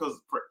 right? Because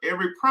for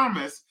every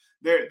promise,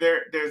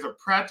 there's a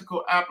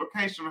practical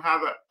application of how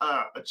to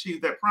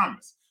achieve that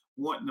promise.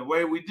 The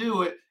way we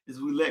do it is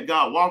we let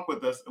God walk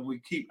with us, and we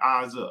keep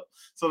eyes up.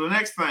 So the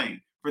next thing,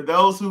 for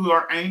those who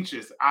are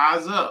anxious,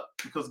 eyes up,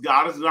 because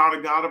God is not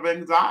a God of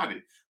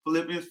anxiety.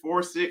 Philippians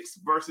 4,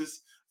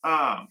 verses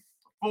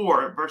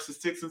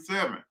 6 and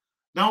 7.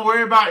 Don't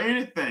worry about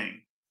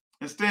anything.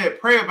 Instead,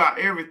 pray about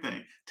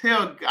everything.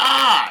 Tell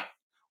God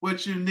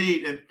what you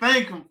need and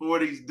thank him for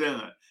what he's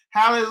done.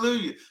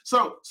 Hallelujah.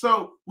 So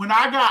when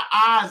I got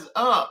eyes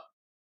up,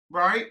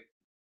 right?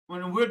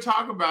 When we're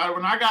talking about it,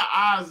 when I got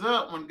eyes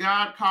up, when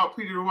God called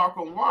Peter to walk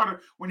on water,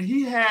 when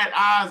he had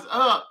eyes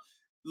up,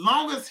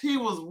 long as he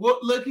was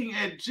looking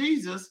at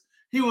Jesus,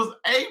 he was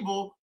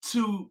able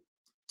to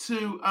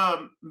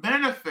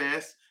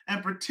manifest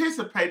and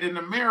participate in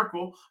the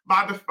miracle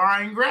by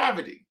defying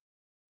gravity,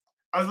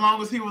 as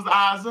long as he was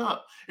eyes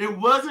up. It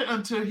wasn't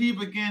until he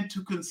began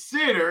to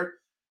consider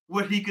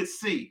what he could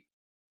see,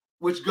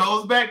 which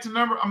goes back to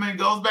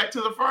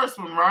the first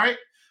one, right?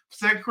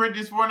 2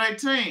 Corinthians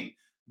 4:18.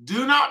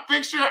 Do not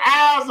fix your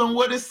eyes on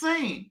what is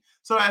seen.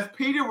 So as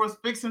Peter was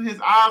fixing his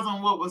eyes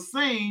on what was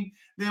seen,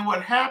 then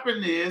what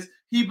happened is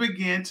he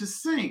began to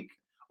sink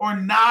or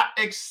not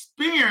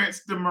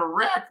experience the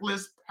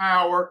miraculous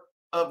power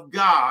of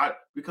God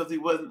because he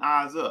wasn't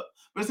eyes up.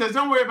 But it says,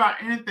 don't worry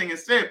about anything.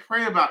 Instead,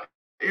 pray about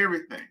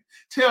everything.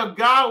 Tell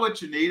God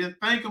what you need and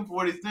thank him for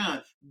what he's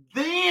done.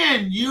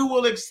 Then you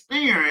will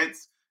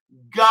experience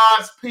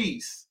God's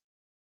peace,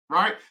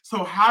 right?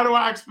 So how do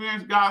I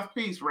experience God's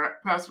peace,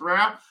 Pastor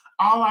Ralph?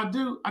 All I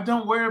do, I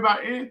don't worry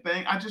about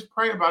anything. I just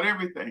pray about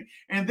everything.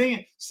 And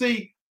then,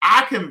 see,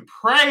 I can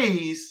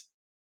praise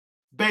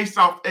based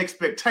off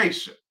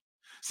expectation.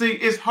 See,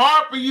 it's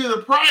hard for you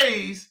to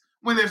praise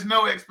when there's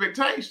no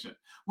expectation,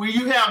 when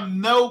you have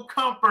no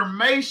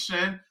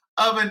confirmation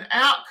of an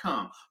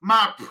outcome.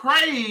 My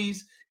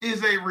praise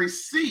is a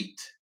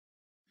receipt.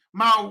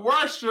 My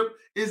worship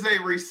is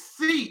a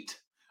receipt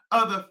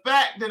of the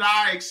fact that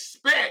I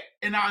expect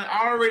and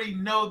I already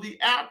know the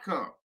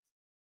outcome.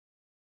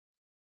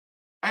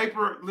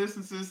 April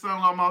listens to this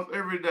song almost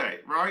every day,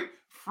 right?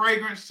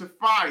 Fragrance to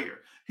fire.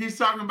 He's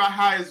talking about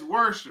how his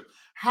worship.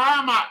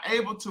 How am I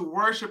able to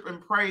worship and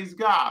praise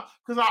God?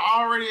 Because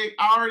I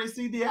already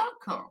see the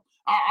outcome.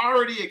 I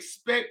already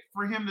expect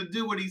for him to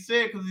do what he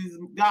said because he's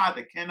God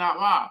that cannot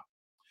lie.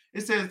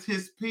 It says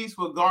his peace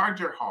will guard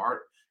your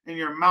heart and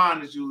your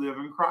mind as you live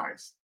in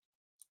Christ.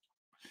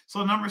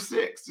 So number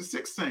 6, the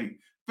 16,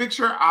 fix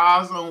your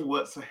eyes on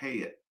what's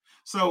ahead.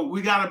 So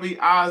we got to be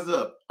eyes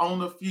up on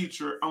the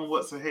future, on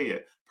what's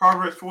ahead.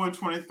 Proverbs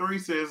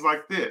 4:23 says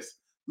like this: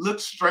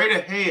 look straight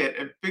ahead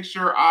and fix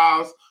your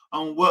eyes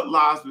on what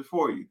lies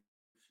before you.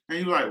 And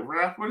you're like,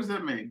 Ralph, what does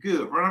that mean?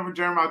 Good. Run over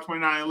Jeremiah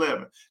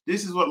 29:11.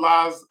 This is what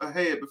lies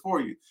ahead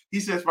before you.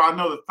 He says, for I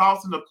know the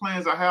thoughts and the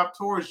plans I have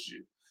towards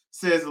you,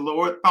 says the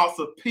Lord, thoughts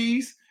of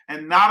peace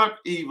and not of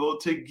evil,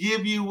 to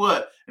give you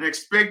what? An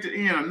expected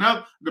end.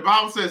 The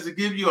Bible says to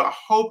give you a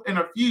hope and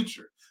a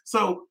future.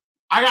 So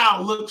I got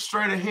to look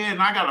straight ahead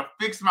and I got to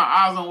fix my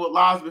eyes on what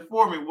lies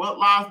before me. What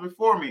lies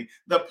before me?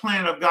 The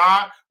plan of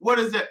God. What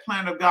is that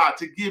plan of God?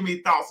 To give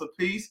me thoughts of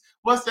peace.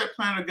 What's that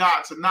plan of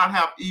God? To not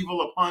have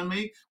evil upon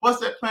me.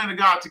 What's that plan of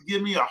God? To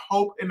give me a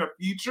hope in the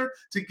future,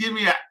 to give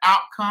me an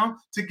outcome,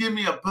 to give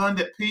me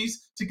abundant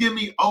peace, to give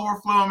me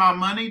overflow in my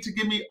money, to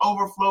give me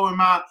overflow in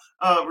my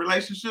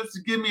relationships,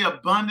 to give me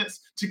abundance,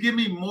 to give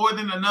me more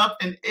than enough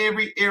in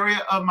every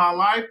area of my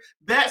life.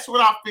 That's what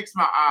I fix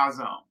my eyes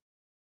on.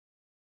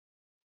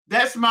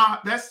 That's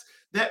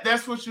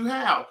what you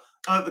have.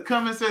 The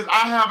comment says,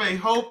 I have a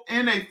hope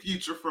and a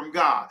future from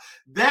God.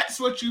 That's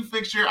what you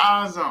fix your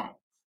eyes on.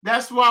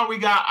 That's why we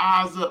got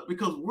eyes up,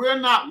 because we're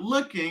not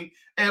looking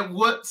at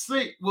what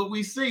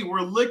we see.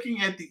 We're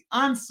looking at the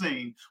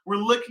unseen. We're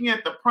looking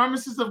at the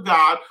promises of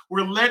God.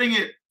 We're letting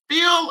it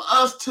fill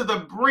us to the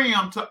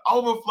brim, to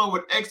overflow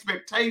with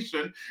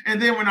expectation.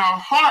 And then when our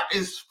heart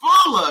is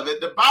full of it,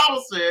 the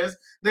Bible says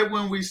that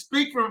when we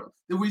speak from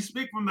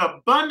the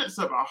abundance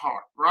of our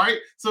heart, right?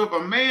 So if a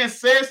man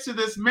says to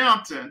this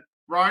mountain,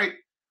 right,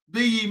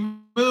 be ye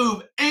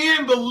moved,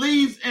 and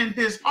believes in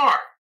his heart.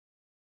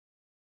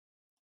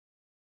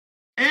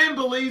 And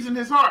believes in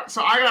his heart.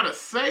 So I got to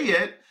say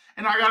it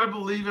and I got to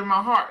believe in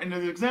my heart. And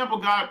the example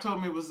God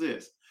told me was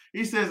this.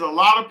 He says a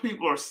lot of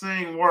people are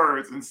saying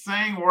words, and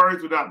saying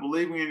words without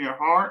believing in your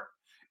heart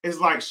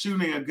is like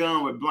shooting a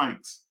gun with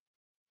blanks.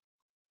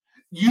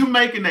 You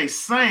making a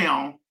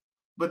sound,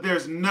 but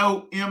there's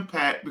no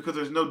impact because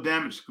there's no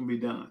damage that can be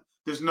done.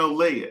 There's no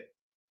lead.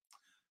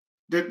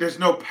 There's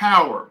no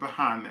power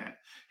behind that.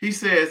 He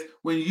says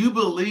when you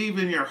believe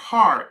in your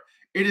heart,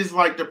 it is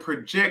like the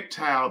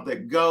projectile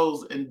that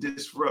goes and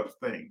disrupts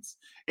things.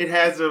 It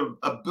has an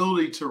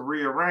ability to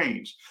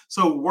rearrange.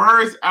 So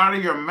words out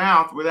of your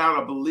mouth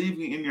without a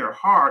believing in your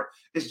heart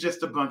is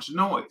just a bunch of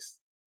noise.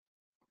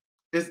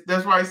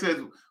 That's why he says,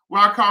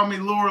 why call me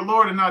Lord,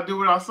 Lord, and not do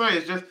what I say?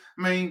 It's just,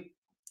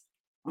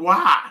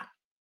 why?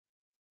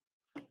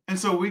 And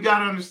so we got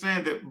to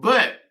understand that.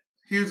 But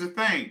here's the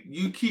thing.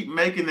 You keep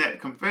making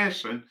that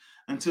confession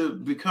until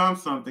it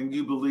becomes something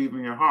you believe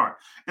in your heart.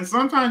 And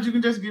sometimes you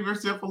can just give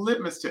yourself a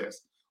litmus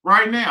test.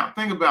 Right now,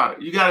 think about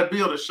it. You got a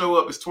bill to show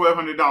up. It's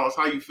 $1,200.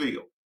 How you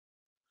feel?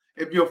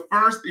 If your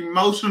first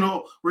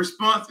emotional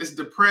response is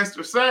depressed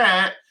or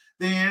sad,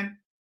 then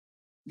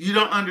you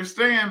don't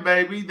understand,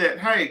 baby, that,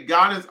 hey,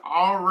 God has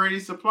already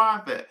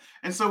supplied that.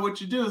 And so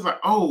what you do is like,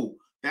 oh,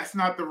 that's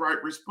not the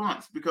right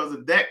response, because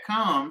if that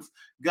comes,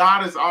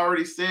 God has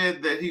already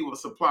said that he will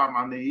supply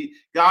my need.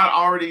 God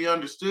already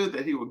understood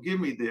that he will give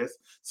me this.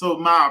 So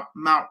my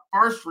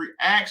first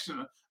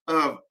reaction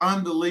of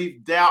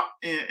unbelief, doubt,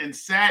 and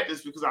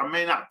sadness, because I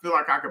may not feel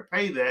like I could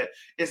pay that,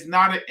 is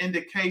not an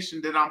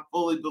indication that I'm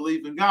fully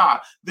believing God.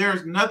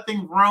 There's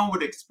nothing wrong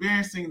with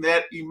experiencing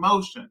that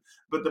emotion.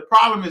 But the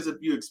problem is if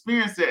you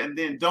experience it and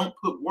then don't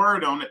put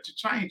word on it to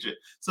change it.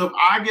 So if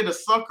I get a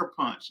sucker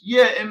punch,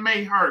 yeah, it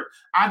may hurt.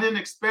 I didn't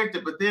expect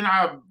it, but then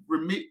I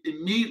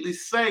immediately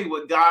say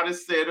what God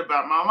has said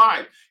about my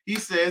life. He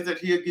says that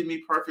he'll give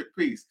me perfect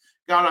peace.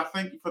 God, I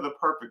thank you for the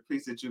perfect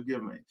peace that you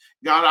give me.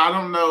 God, I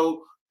don't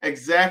know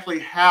exactly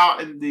how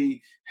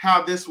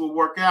this will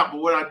work out.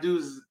 But what I do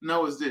is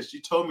know is this: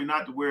 you told me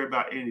not to worry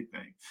about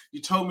anything.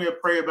 You told me to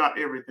pray about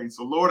everything.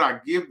 So Lord, I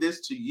give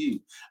this to you.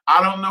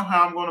 I don't know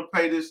how I'm going to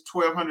pay this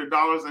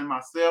 $1,200 in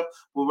myself,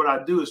 but what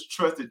I do is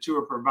trust that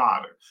you're a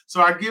provider.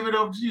 So I give it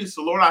over to you.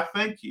 So Lord, I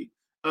thank you.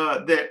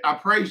 That I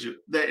praise you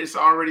that it's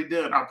already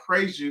done. I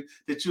praise you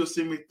that you'll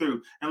see me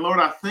through. And Lord,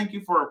 I thank you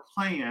for a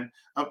plan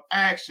of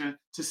action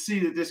to see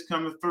that this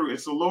coming through. And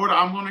so, Lord,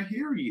 I'm going to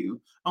hear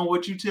you on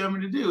what you tell me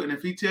to do. And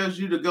if he tells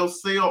you to go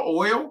sell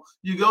oil,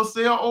 you go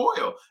sell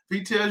oil. If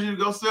he tells you to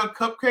go sell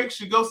cupcakes,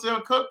 you go sell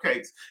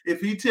cupcakes.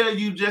 If he tells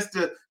you just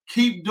to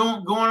keep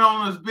going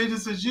on as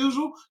business as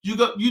usual, you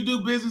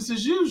do business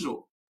as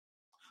usual.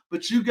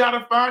 But you got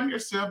to find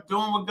yourself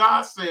doing what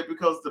God said,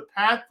 because the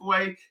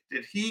pathway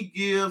that he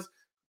gives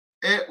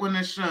Edwin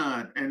and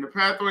Sean, and the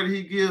pathway that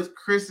he gives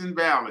Chris and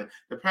Valley,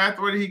 the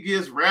pathway that he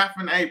gives Raph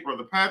and April,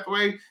 the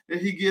pathway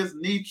that he gives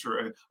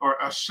Nitra or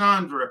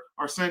Ashandra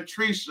or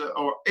Centrisha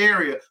or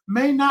Area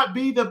may not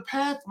be the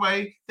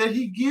pathway that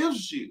he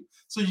gives you.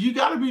 So you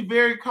got to be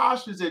very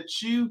cautious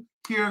that you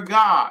hear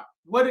God.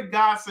 What did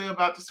God say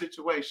about the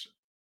situation?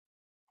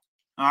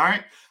 All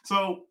right.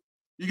 So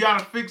you got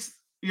to fix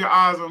your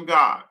eyes on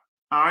God.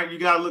 All right. You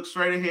got to look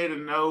straight ahead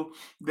and know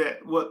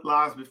that what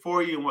lies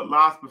before you, and what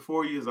lies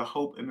before you is a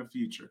hope in the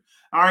future.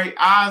 All right.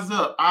 Eyes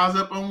up. Eyes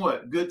up on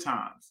what? Good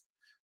times.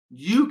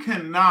 You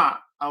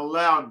cannot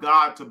allow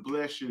God to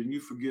bless you and you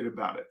forget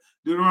about it.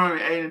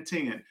 Deuteronomy 8 and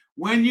 10.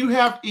 When you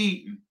have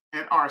eaten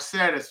and are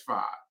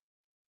satisfied,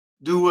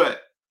 do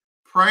what?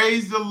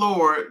 Praise the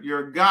Lord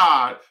your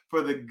God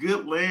for the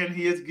good land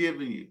he has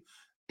given you.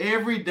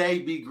 Every day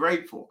be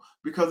grateful,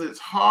 because it's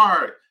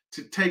hard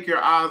to take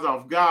your eyes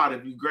off God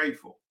if you're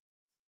grateful.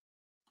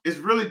 It's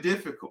really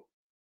difficult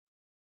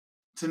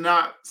to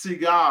not see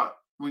God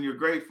when you're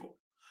grateful.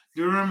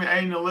 Deuteronomy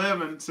 8 and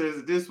 11 says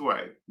it this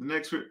way. The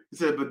next, it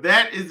said, but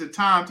that is the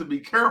time to be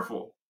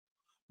careful.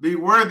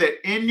 Beware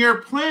that in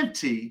your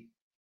plenty,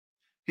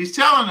 he's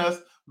telling us,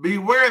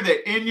 beware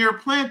that in your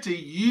plenty,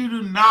 you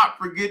do not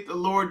forget the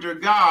Lord your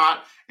God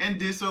and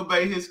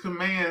disobey his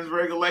commands,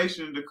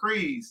 regulations, and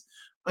decrees.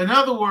 In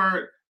other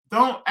words,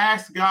 don't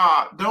ask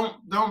God,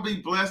 don't be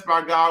blessed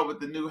by God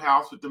with the new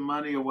house, with the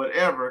money or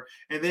whatever.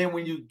 And then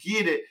when you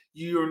get it,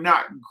 you're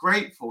not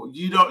grateful.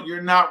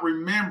 You're not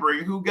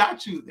remembering who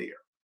got you there.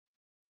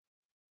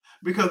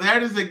 Because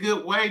that is a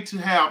good way to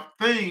have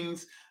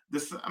things.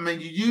 You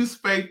use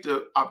faith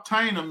to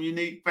obtain them. You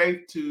need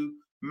faith to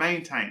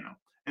maintain them.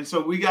 And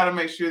so we got to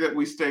make sure that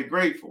we stay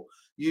grateful.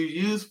 You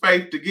use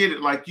faith to get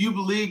it. Like you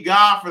believe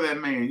God for that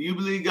man. You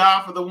believe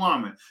God for the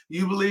woman.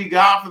 You believe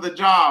God for the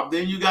job.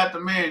 Then you got the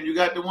man, you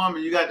got the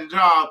woman, you got the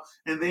job.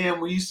 And then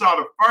when you saw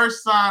the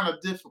first sign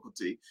of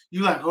difficulty,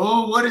 you're like,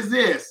 oh, what is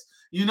this?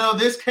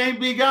 This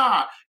can't be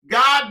God.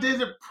 God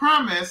didn't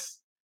promise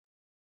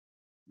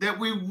that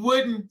we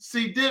wouldn't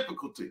see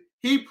difficulty.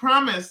 He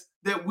promised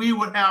that we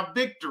would have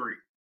victory.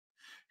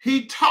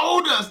 He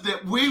told us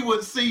that we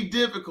would see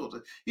difficulty.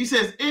 He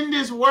says, in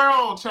this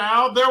world,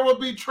 child, there will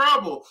be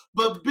trouble,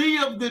 but be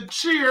of good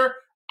cheer.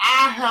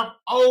 I have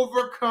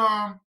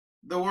overcome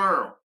the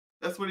world.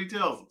 That's what he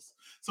tells us.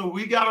 So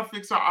we got to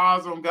fix our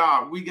eyes on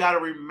God. We got to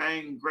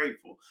remain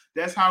grateful.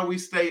 That's how we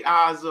stay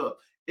eyes up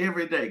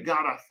every day.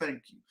 God, I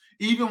thank you.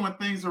 Even when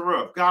things are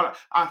rough, God,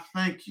 I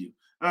thank you.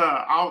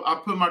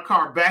 I put my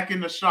car back in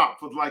the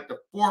shop for like the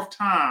 4th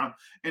time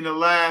in the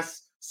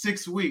last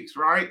 6 weeks,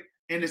 right?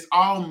 And it's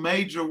all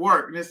major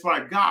work. And it's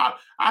like, God,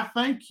 I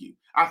thank you.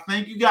 I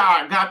thank you,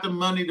 God, I got the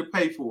money to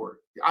pay for it.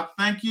 I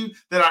thank you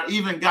that I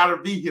even got a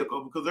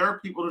vehicle, because there are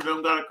people that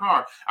don't got a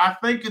car. I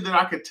thank you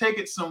that I could take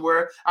it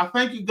somewhere. I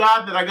thank you,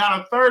 God, that I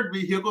got a 3rd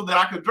vehicle that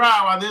I could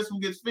drive while this one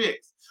gets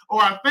fixed.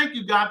 Or I thank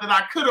you, God, that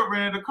I could have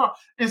rented a car.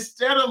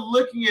 Instead of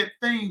looking at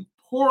things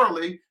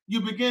poorly, you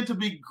begin to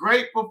be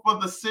grateful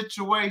for the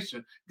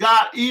situation.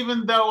 God,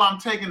 even though I'm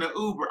taking an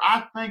Uber,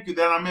 I thank you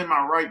that I'm in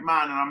my right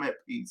mind and I'm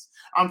at peace.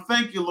 I'm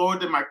thank you,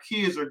 Lord, that my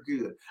kids are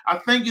good. I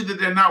thank you that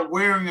they're not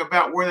worrying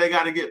about where they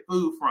got to get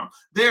food from.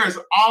 There is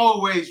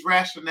always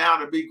rationale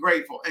to be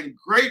grateful, and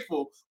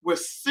grateful will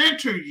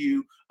center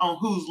you on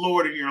who's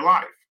Lord in your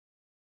life.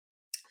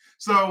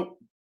 So,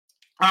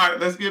 all right,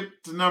 let's get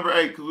to number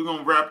 8, because we're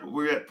going to wrap it.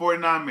 We're at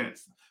 49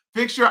 minutes.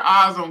 Fix your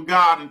eyes on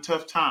God in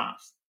tough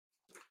times.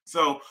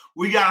 So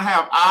we got to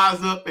have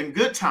eyes up in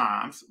good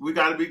times. We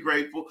got to be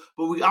grateful,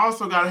 but we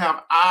also got to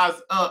have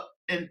eyes up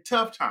in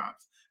tough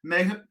times.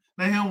 Nahum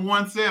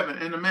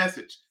 1:7 in the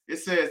Message, it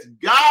says,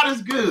 God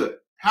is good.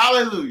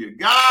 Hallelujah.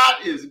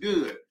 God is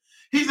good.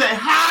 He's a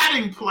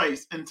hiding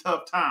place in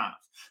tough times.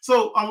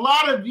 So a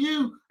lot of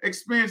you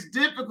experience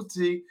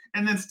difficulty,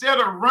 and instead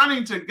of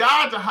running to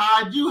God to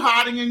hide, you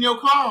hiding in your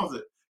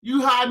closet.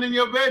 You hiding in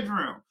your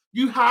bedroom.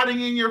 You hiding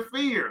in your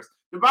fears.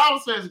 The Bible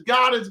says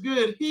God is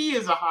good. He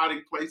is a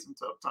hiding place in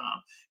tough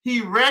times.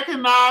 He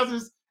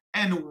recognizes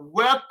and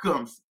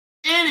welcomes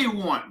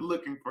anyone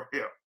looking for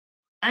help.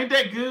 Ain't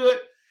that good?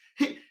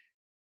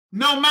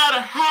 No matter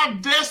how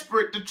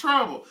desperate the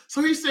trouble.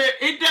 So he said,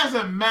 it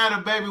doesn't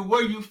matter, baby,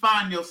 where you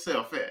find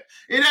yourself at.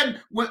 It doesn't,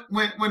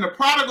 when the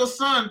prodigal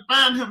son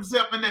found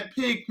himself in that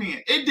pig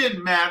pen, it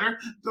didn't matter.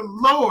 The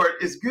Lord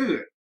is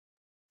good.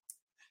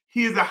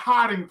 He is a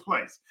hiding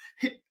place.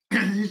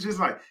 He's just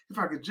like, if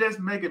I could just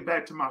make it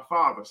back to my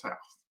father's house.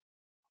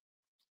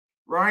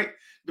 Right?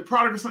 The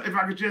prodigal son, if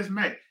I could just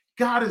make.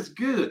 God is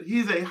good.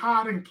 He's a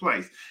hiding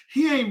place.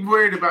 He ain't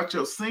worried about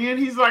your sin.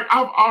 He's like,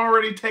 I've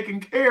already taken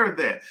care of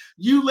that.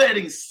 You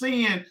letting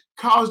sin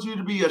cause you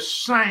to be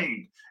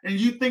ashamed and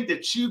you think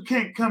that you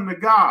can't come to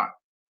God.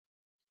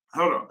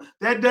 Hold on.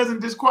 That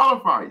doesn't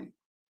disqualify you.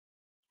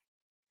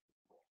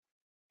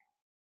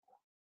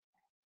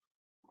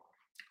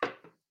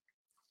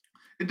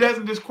 It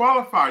doesn't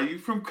disqualify you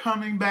from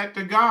coming back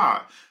to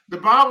God. The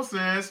Bible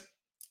says,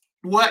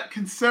 what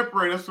can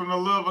separate us from the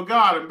love of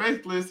God? And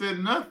basically it said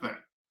nothing.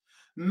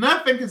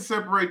 Nothing can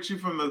separate you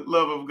from the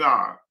love of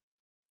God,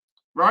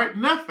 right?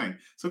 Nothing.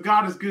 So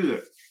God is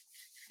good.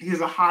 He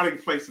is a hiding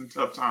place in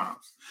tough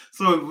times.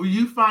 So if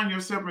you find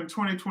yourself in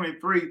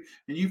 2023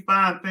 and you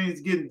find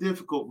things getting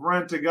difficult,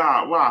 run to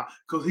God. Why?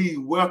 Because he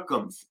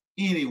welcomes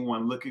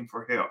anyone looking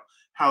for help.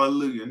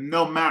 Hallelujah.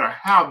 No matter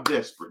how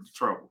desperate the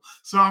trouble.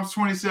 Psalms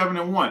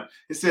 27:1.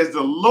 It says,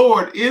 the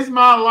Lord is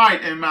my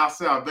light and my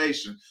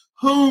salvation.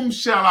 Whom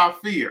shall I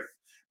fear?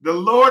 The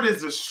Lord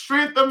is the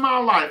strength of my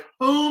life.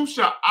 Whom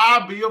shall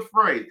I be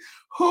afraid?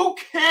 Who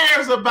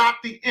cares about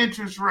the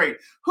interest rate?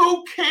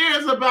 Who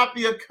cares about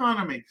the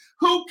economy?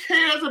 Who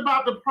cares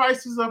about the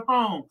prices of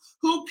home?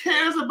 Who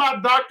cares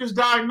about doctor's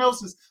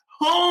diagnosis?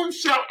 Whom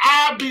shall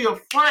I be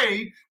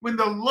afraid when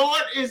the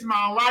Lord is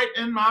my light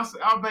and my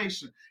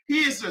salvation?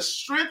 He is the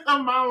strength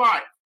of my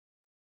life.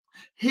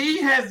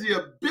 He has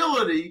the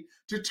ability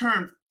to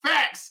turn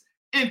facts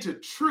into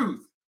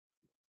truth.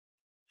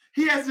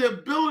 He has the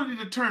ability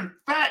to turn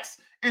facts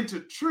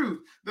into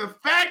truth. The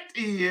fact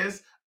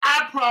is,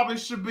 I probably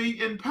should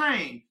be in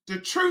pain. The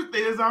truth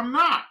is, I'm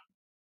not.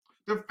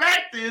 The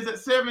fact is, at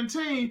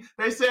 17,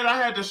 they said I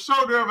had the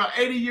shoulder of an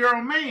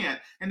 80-year-old man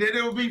and that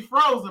it would be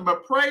frozen.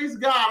 But praise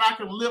God, I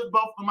can lift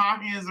both of my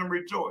hands and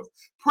rejoice.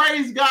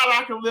 Praise God,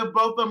 I can lift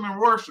both of them in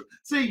worship.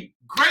 See,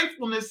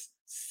 gratefulness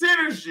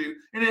centers you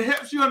and it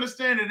helps you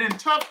understand that in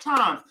tough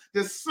times,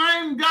 the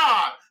same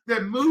God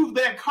that moved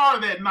that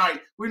car that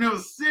night when it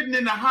was sitting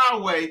in the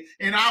highway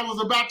and I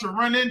was about to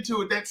run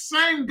into it, that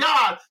same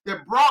God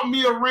that brought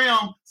me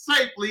around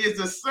safely is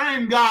the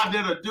same God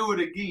that'll do it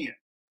again.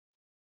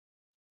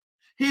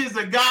 He is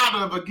a God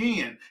of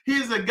again. He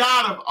is a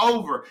God of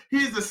over. He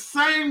is the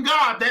same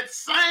God, that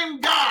same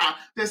God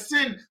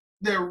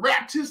that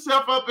wrapped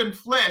himself up in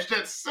flesh,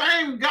 that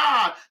same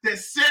God that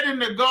sat in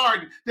the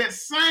garden, that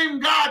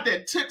same God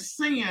that took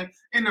sin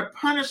and the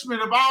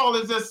punishment of all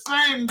is the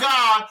same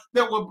God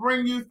that will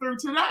bring you through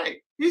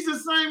today. He's the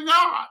same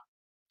God.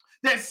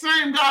 That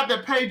same God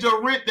that paid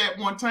your rent that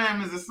one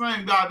time is the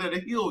same God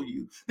that'll heal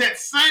you. That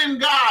same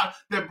God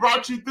that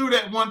brought you through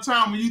that one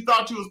time when you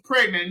thought you was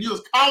pregnant and you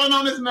was calling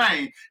on his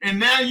name and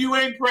now you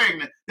ain't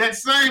pregnant. That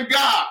same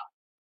God,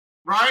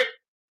 right?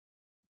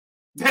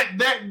 That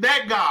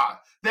God.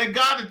 That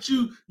God that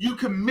you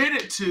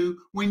committed to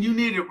when you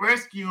needed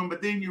rescuing,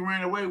 but then you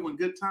ran away when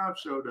good times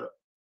showed up.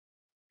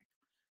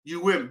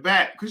 You went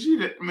back because you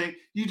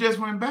just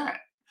went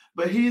back.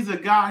 But he's a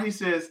God, he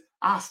says,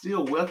 I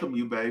still welcome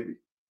you, baby.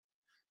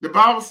 The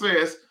Bible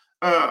says,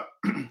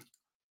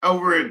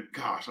 over in,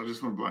 gosh, I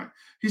just went blank.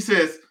 He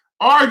says,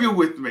 argue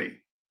with me.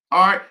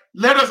 All right.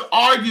 Let us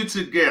argue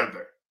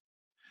together.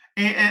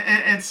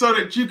 And so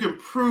that you can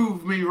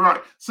prove me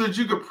right. So that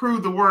you can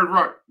prove the word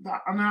right.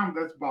 Now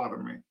that's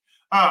bothering me.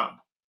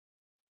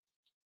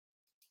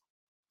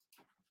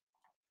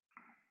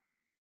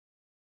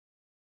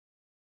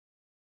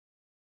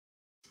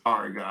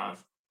 Sorry, guys.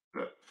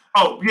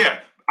 Oh, yeah.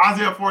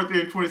 Isaiah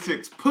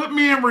 43:26. Put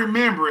me in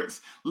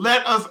remembrance.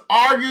 Let us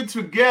argue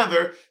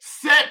together.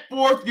 Set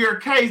forth your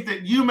case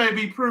that you may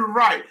be proved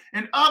right.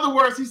 In other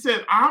words, he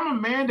said, I'm a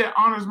man that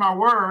honors my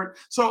word.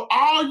 So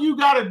all you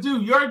got to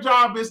do, your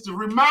job is to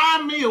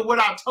remind me of what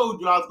I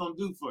told you I was going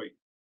to do for you.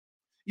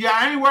 Yeah,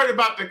 I ain't worried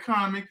about the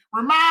economy.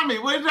 Remind me,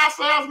 what did I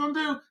say I was going to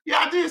do? Yeah,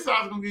 I did say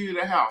I was going to give you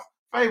the house.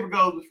 Favor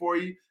goes before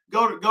you.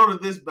 Go to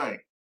this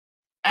bank.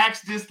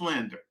 Ask this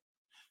lender.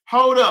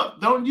 Hold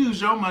up. Don't use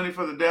your money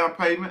for the down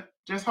payment.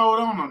 Just hold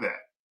on to that.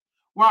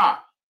 Why?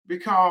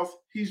 Because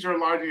he's your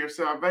light and your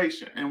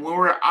salvation. And when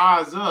we're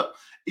eyes up,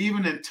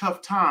 even in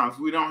tough times,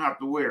 we don't have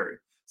to worry.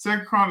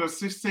 2 Chronicles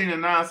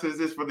 16:9 says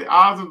this, for the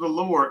eyes of the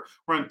Lord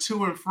run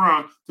to and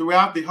from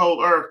throughout the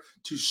whole earth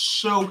to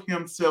show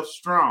himself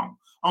strong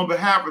on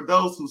behalf of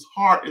those whose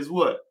heart is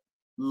what?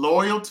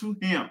 Loyal to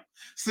him.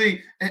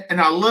 See,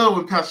 and I love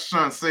when Pastor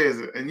Sean says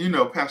it, and you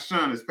know Pastor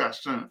Sean is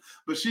Pastor Sean,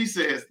 but she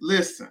says,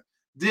 listen,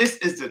 this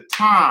is the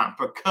time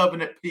for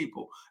covenant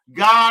people.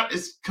 God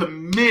is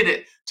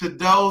committed to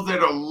those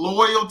that are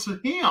loyal to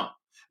him.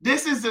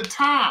 This is the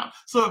time.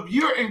 So if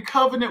you're in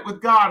covenant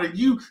with God and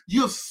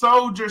you've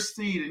sowed your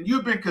seed and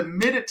you've been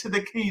committed to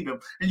the kingdom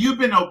and you've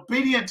been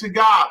obedient to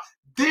God,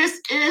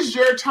 This is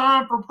your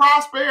time for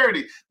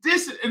prosperity.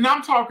 And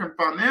I'm talking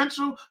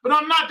financial, but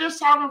I'm not just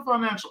talking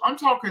financial. I'm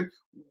talking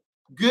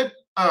good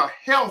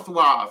health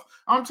wise.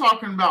 I'm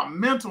talking about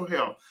mental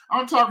health.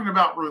 I'm talking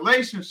about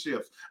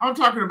relationships. I'm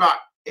talking about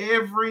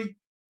every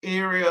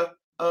area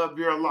of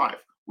your life.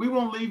 We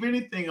won't leave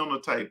anything on the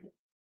table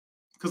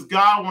because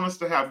God wants us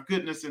to have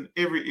goodness in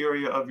every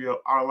area of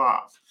our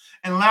lives.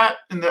 And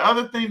the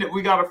other thing that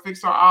we got to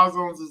fix our eyes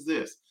on is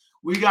this.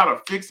 We got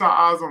to fix our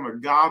eyes on the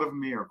God of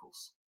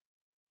miracles.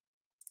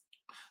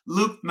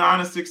 Luke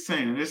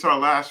 9:16, and this is our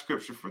last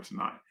scripture for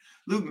tonight.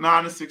 Luke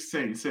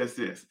 9:16 says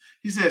this.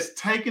 He says,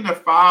 taking the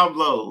 5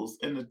 loaves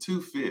and the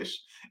 2 fish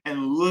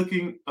and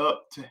looking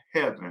up to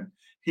heaven,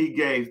 he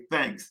gave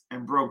thanks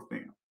and broke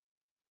them.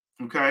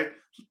 Okay?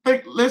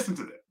 Listen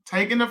to that.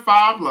 Taking the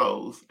 5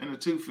 loaves and the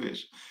 2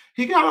 fish.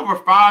 He got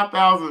over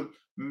 5,000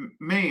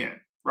 men,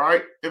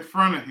 right, in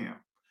front of him.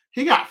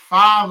 He got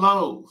 5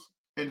 loaves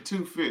and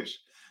 2 fish.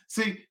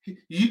 See,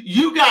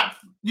 you got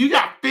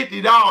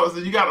 $50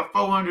 and you got a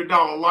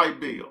 $400 light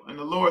bill, and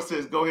the Lord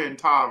says, go ahead and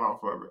tithe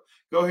off of it.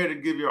 Go ahead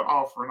and give your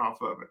offering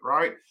off of it,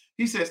 right?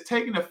 He says,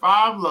 taking the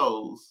 5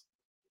 loaves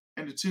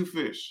and the 2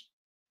 fish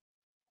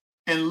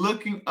and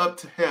looking up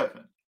to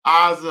heaven,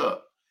 eyes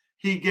up,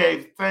 he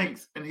gave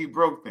thanks and he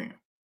broke them.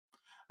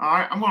 All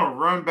right, I'm going to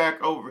run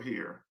back over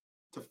here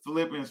to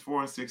Philippians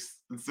 4:6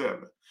 and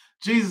 7.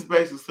 Jesus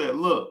basically said,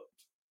 look,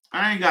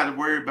 I ain't got to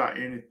worry about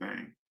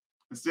anything.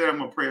 Instead, I'm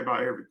going to pray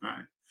about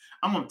everything.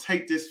 I'm going to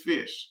take this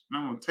fish and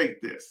I'm going to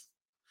take this.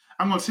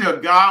 I'm going to tell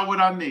God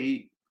what I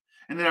need,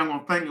 and then I'm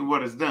going to thank him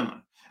what it's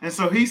done. And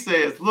so he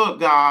says,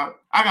 look, God,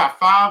 I got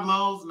 5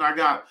 loaves and I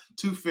got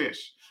 2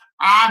 fish.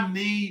 I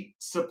need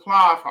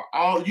supply for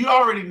all. You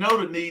already know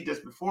the need that's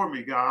before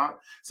me, God.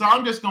 So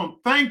I'm just going to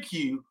thank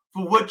you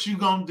for what you're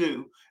going to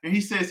do. And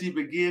he says he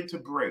began to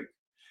break.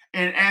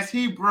 And as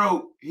he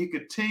broke, he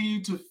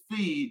continued to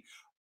feed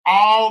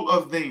all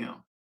of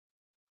them.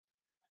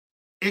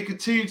 It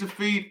continued to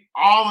feed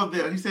all of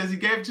them. He says he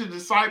gave it to the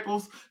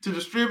disciples to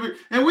distribute.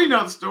 And we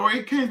know the story.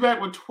 He came back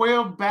with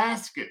 12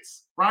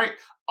 baskets, right?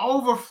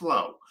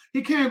 Overflow.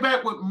 He came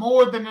back with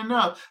more than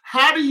enough.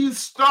 How do you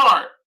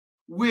start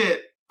with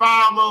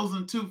 5 loaves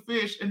and 2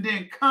 fish and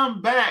then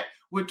come back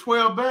with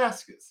 12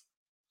 baskets?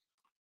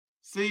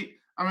 See,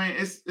 I mean,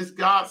 it's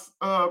God's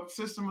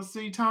system of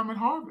seed time and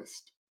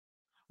harvest.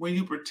 When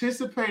you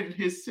participate in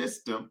his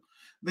system,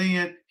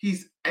 then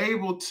he's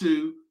able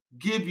to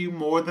give you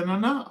more than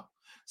enough.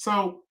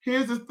 So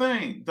here's the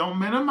thing. Don't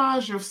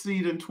minimize your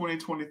seed in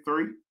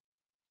 2023.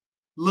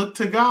 Look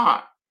to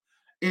God.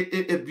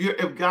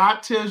 If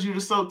God tells you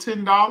to sow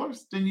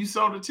 $10, then you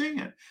sow the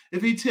 10.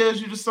 If he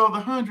tells you to sow the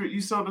 100,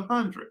 you sow the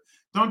 100.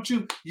 Don't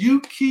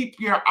you keep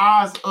your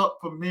eyes up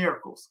for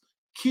miracles.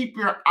 Keep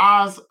your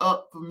eyes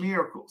up for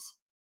miracles.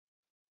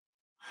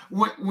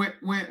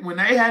 When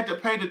they had to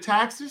pay the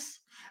taxes,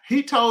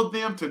 he told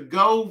them to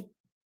go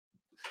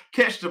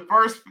catch the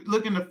first,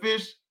 look in the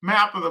fish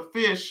mouth of the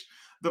fish,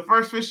 the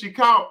first fish you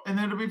caught, and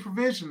then there'll be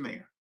provision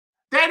there.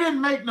 That didn't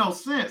make no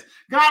sense.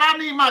 God, I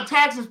need my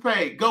taxes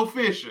paid. Go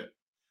fishing.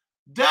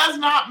 Does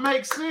not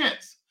make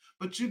sense.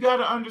 But you got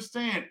to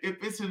understand,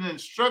 if it's an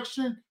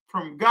instruction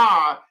from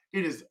God,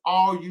 it is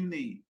all you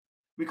need.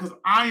 Because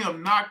I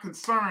am not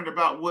concerned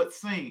about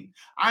what's seen.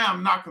 I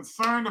am not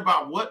concerned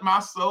about what my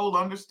soul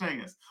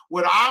understands.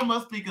 What I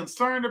must be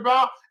concerned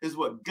about is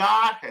what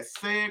God has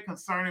said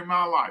concerning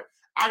my life.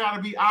 I got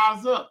to be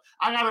eyes up.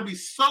 I got to be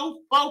so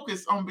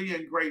focused on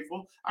being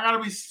grateful. I got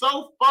to be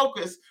so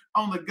focused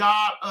on the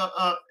God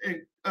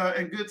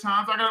in good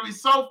times. I got to be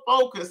so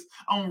focused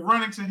on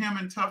running to him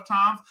in tough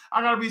times.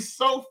 I got to be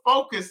so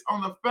focused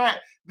on the fact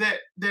that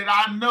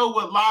I know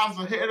what lies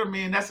ahead of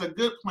me, and that's a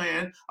good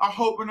plan, a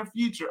hope in the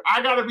future.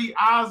 I got to be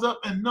eyes up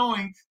and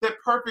knowing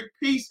that perfect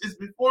peace is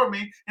before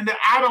me and that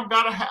I don't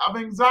got to have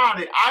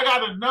anxiety. I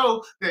got to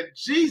know that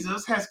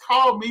Jesus has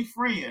called me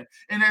friend,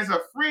 and as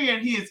a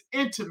friend, he is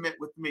intimate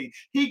with me.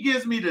 He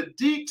gives me the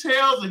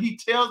details, and he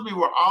tells me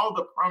where all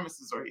the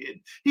promises are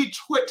hidden. He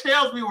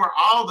tells me where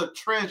all the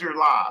treasure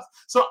lies.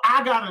 So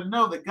I got to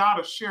know that God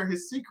will share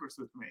his secrets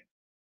with me,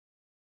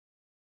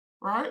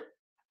 right?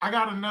 I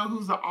got to know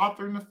who's the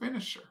author and the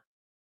finisher.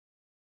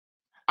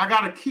 I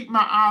got to keep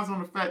my eyes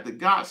on the fact that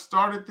God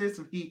started this,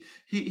 and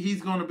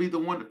he's going to be the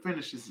one that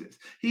finishes this.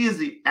 He is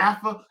the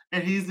Alpha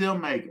and he's the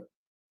Omega.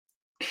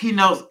 He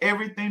knows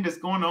everything that's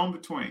going on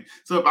between.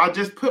 So if I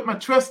just put my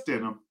trust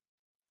in him,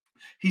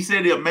 he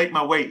said he'll make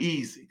my way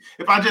easy.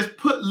 If I just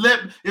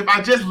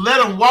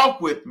let him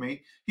walk with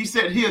me, he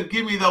said he'll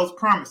give me those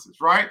promises,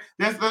 right?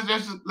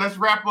 Let's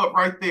wrap up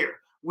right there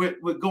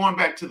with going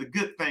back to the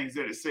good things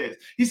that it says.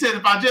 He said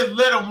if I just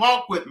let him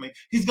walk with me,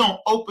 he's going to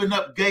open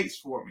up gates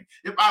for me.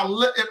 If I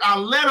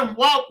let him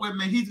walk with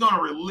me,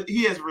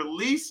 he has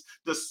released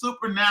the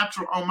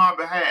supernatural on my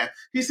behalf.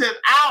 He said,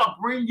 I'll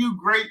bring you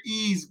great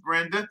ease,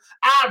 Brenda.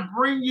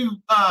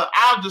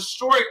 I'll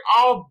destroy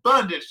all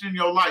bondage in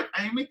your life,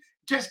 Amy.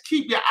 Just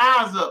keep your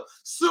eyes up.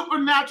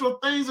 Supernatural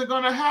things are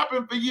going to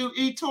happen for you,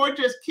 Etor.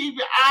 Just keep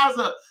your eyes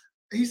up.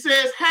 He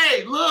says,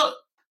 hey, look,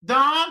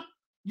 Don,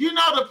 You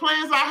know the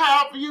plans I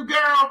have for you,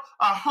 girl.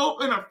 A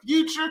hope and a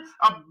future.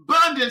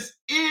 Abundance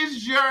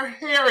is your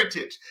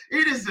heritage.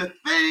 It is the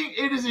thing.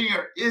 It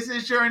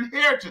is your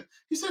inheritance.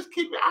 He says,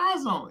 keep your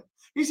eyes on it.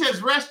 He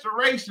says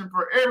restoration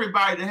for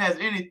everybody that has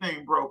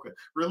anything broken.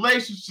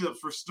 Relationships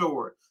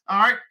restored. All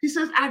right. He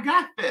says, I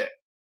got that.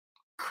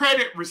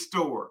 Credit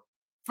restored.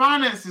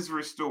 Finances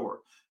restored.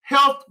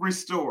 Health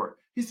restored.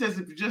 He says,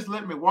 if you just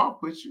let me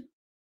walk with you.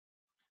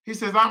 He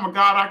says, I'm a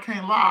God, I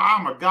can't lie.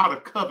 I'm a God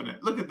of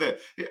covenant. Look at that.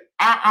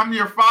 I'm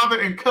your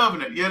father in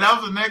covenant. Yeah,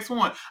 that was the next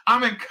one.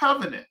 I'm in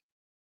covenant.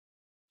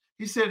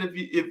 He said,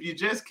 if you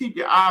just keep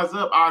your eyes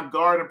up, I'll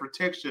guard and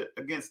protect you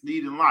against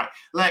need and light.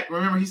 Like,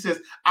 remember, he says,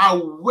 I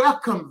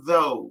welcome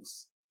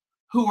those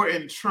who are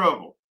in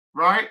trouble.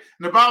 Right?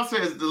 And the Bible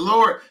says the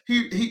Lord,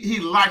 he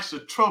likes to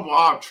trouble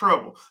our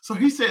trouble. So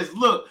he says,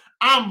 look,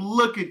 I'm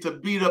looking to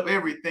beat up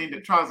everything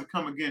that tries to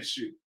come against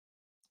you.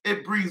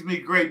 It brings me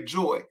great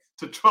joy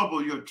to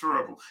trouble your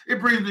trouble. It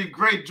brings me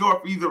great joy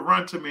for you to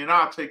run to me and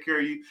I'll take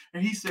care of you.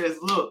 And he says,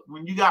 look,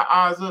 when you got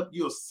eyes up,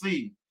 you'll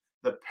see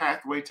the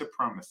pathway to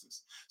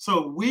promises.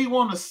 So we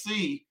want to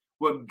see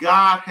what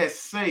God has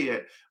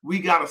said. We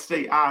got to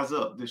stay eyes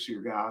up this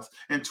year, guys.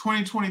 In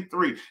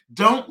 2023,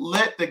 don't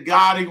let the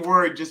guiding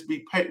word just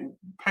be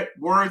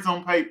words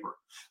on paper.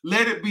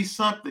 Let it be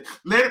something.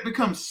 Let it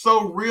become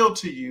so real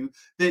to you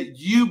that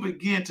you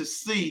begin to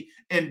see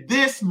in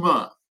this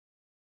month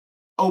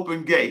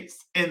open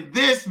gates. In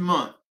this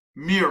month,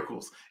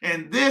 miracles.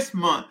 In this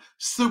month,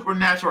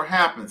 supernatural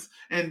happens.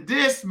 In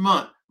this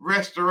month,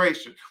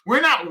 restoration.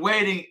 We're not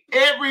waiting.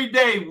 Every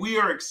day we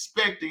are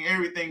expecting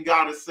everything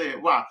God has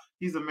said. Wow,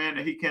 he's a man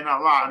that he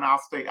cannot lie, and I'll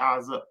stay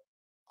eyes up.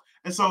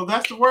 And so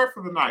that's the word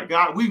for the night,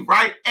 God. We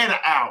right at an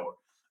hour.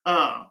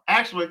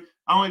 Actually,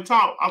 I'll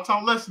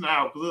talk less than an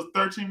hour because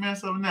there's 13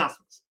 minutes of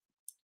announcements.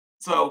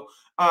 So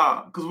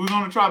because we're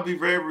going to try to be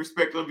very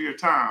respectful of your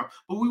time,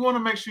 but we want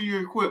to make sure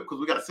you're equipped because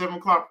we got 7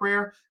 o'clock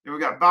prayer and we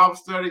got Bible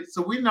study.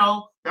 So we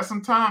know there's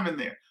some time in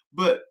there,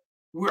 but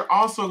we're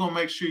also going to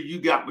make sure you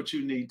got what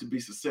you need to be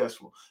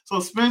successful. So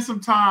spend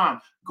some time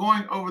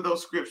going over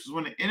those scriptures.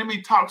 When the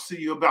enemy talks to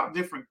you about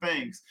different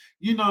things,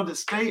 you know to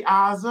stay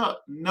eyes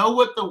up. Know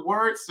what the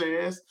word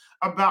says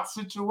about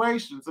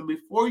situations. And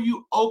before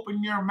you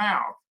open your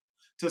mouth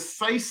to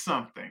say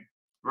something,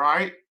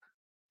 right?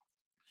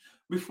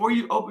 Before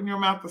you open your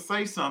mouth to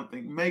say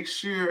something, make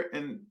sure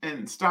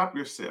and stop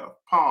yourself.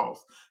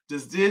 Pause.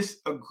 Does this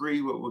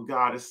agree with what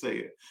God has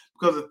said?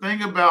 Because the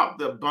thing about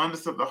the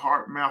abundance of the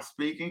heart, mouth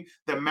speaking,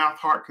 the mouth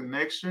heart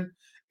connection,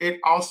 it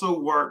also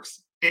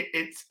works.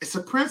 It's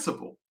a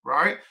principle,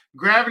 right?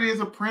 Gravity is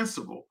a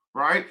principle,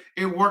 right?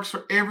 It works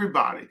for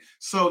everybody.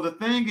 So the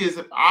thing is,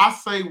 if I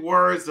say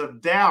words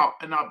of doubt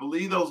and I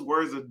believe those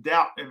words of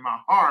doubt in my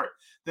heart,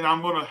 then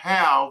I'm going to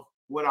have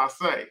what I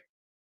say.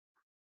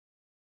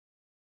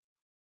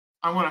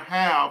 I want to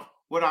have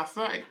what I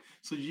say.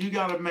 So you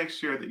got to make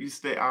sure that you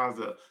stay eyes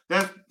up.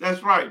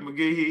 That's right,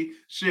 McGee.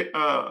 Shit.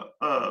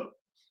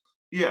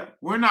 Yeah.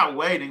 We're not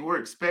waiting. We're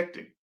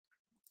expecting.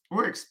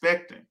 We're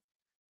expecting.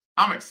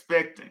 I'm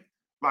expecting.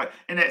 Like,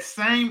 and that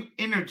same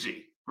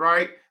energy,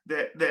 right?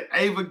 That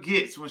Ava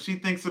gets when she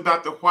thinks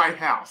about the White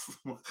House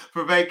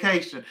for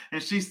vacation,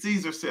 and she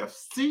sees herself.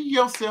 See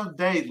yourself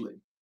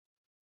daily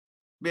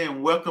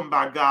being welcomed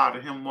by God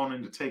and Him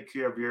wanting to take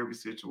care of your every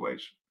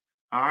situation.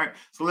 All right.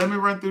 So let me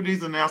run through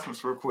these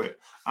announcements real quick.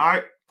 All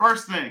right.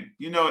 First thing,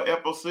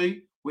 at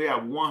FOC, we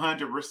have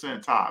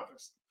 100%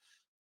 tithers.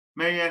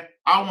 Man,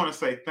 I want to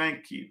say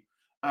thank you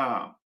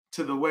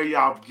to the way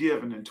y'all have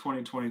given in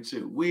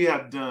 2022.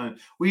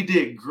 We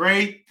did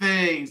great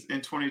things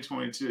in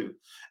 2022.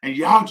 And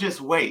y'all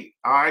just wait.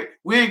 All right.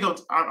 We ain't going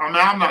to,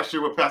 I'm not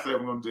sure what Pastor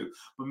Evan going to do.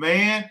 But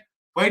man,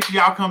 wait till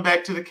y'all come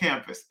back to the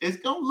campus. It's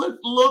going to look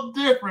a little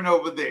different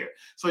over there.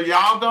 So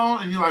y'all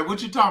don't, and you're like,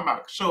 what you talking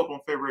about? Show up on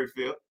February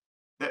 5th.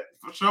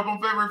 Show up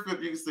on February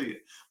 5th, you can see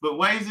it. But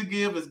ways to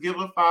give is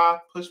Givelify,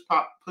 Push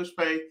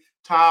Pay,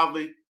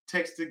 Tithely,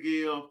 Text to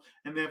Give.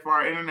 And then for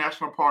our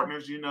international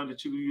partners, you know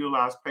that you can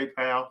utilize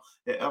PayPal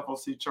at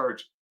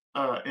FOCchurch,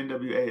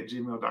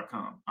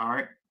 NWA@gmail.com. All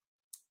right.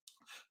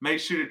 Make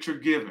sure that you're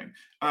giving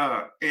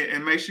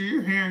and make sure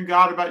you're hearing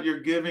God about your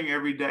giving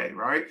every day,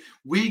 right?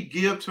 We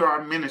give to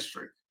our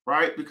ministry,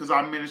 right? Because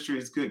our ministry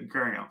is good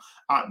ground.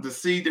 The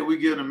seed that we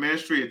give to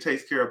ministry, it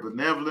takes care of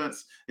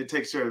benevolence. It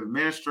takes care of the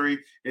ministry.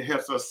 It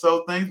helps us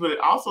sow things, but it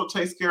also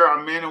takes care of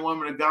our men and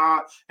women of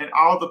God and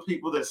all the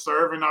people that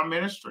serve in our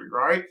ministry,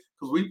 right?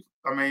 Because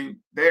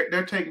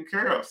they're taken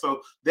care of.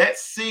 So that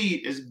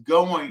seed is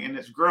going and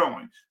it's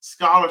growing.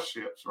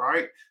 Scholarships,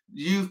 right?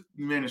 Youth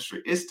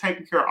ministry, it's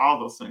taking care of all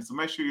those things. So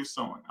make sure you're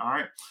sowing. All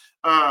right.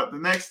 The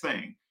next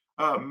thing,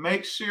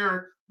 make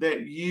sure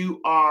that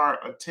you are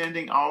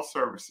attending all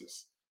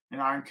services.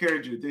 And I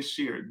encourage you this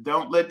year,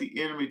 don't let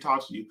the enemy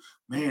talk to you.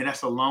 Man,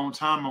 that's a long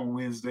time on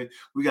Wednesday.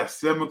 We got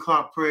 7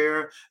 o'clock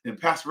prayer. Then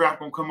Pastor Ralph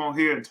gonna come on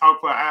here and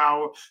talk for an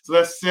hour. So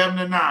that's 7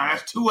 to 9.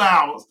 That's 2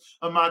 hours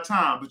of my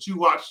time. But you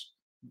watch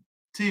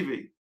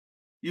TV.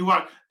 You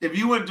watch if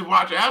you went to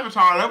watch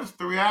Avatar, that was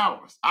 3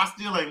 hours. I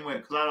still ain't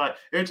went because I like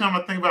every time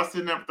I think about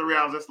sitting there for 3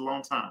 hours, that's a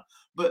long time.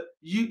 But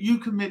you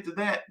commit to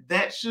that.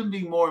 That shouldn't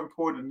be more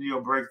important than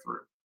your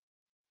breakthrough.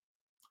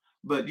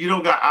 But you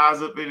don't got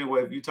eyes up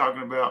anyway. If you're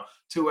talking about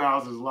 2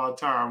 hours is a lot of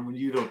time when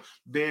you don't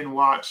been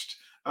watched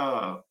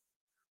uh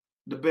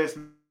the best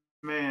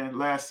man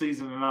last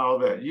season and all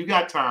that. You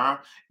got time.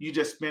 You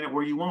just spend it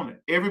where you want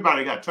it.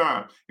 Everybody got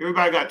time.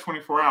 Everybody got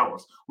 24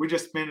 hours. We're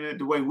just spending it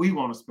the way we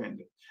want to spend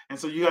it. And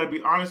so you got to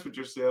be honest with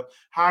yourself.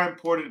 How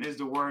important is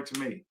the word to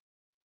me?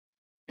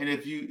 And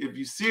if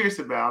you're serious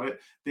about it,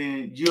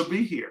 then you'll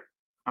be here.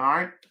 All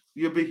right.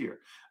 You'll be here.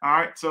 All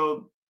right.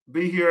 So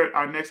be here.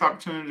 Our next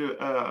opportunity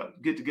to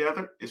get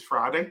together is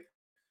Friday,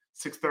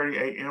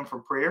 6:30 a.m. for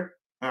prayer.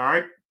 All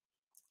right.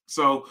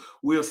 So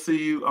we'll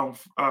see you on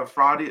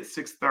Friday at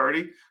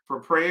 6:30 for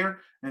prayer,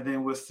 and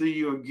then we'll see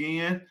you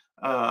again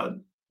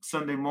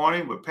Sunday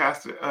morning with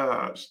Pastor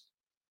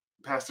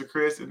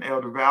Chris and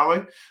Elder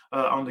Valley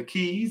on the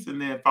keys, and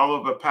then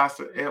followed by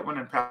Pastor Edwin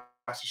and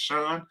Pastor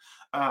Sean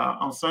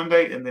on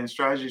Sunday, and then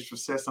Strategies for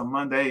Success on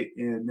Monday,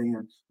 and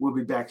then we'll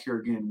be back here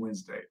again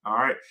Wednesday. All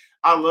right.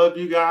 I love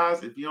you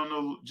guys. If you don't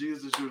know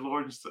Jesus as your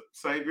Lord and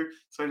Savior,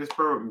 say this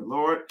prayer with me.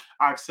 Lord,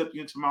 I accept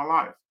you into my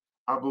life.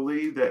 I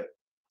believe that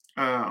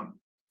um,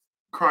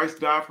 Christ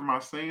died for my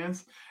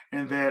sins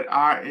and that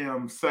I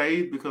am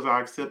saved because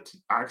I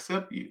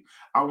accept you.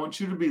 I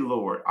want you to be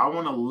Lord. I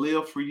want to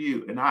live for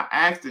you. And I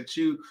ask that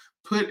you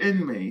put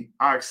in me,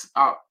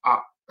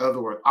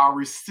 other words, I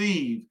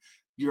receive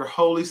your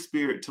Holy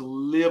Spirit to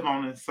live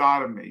on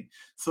inside of me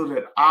so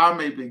that I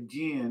may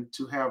begin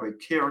to have a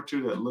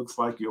character that looks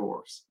like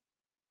yours.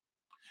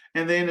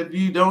 And then if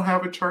you don't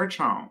have a church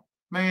home,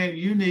 man,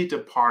 you need to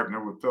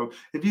partner with folks.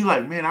 If you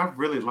like, man, I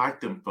really like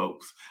them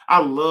folks. I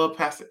love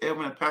Pastor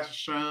Evan and Pastor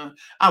Sean.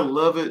 I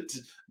love it.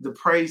 The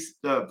praise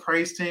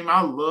team.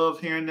 I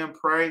love hearing them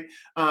pray.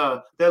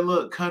 That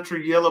little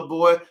country yellow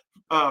boy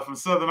from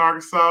Southern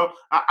Arkansas.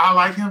 I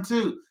like him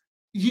too.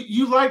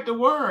 You like the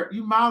word.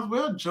 You might as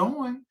well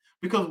join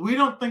because we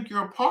don't think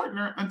you're a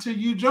partner until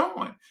you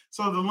join.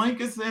 So the link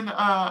is in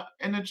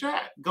the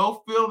chat.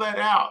 Go fill that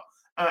out.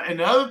 And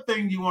the other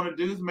thing you want to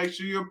do is make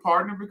sure you're a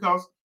partner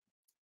because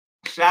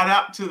shout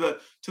out to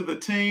the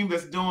team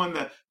that's doing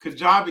the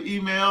Kajabi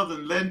emails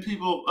and letting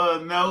people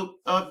know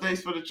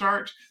updates for the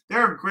church. There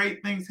are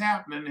great things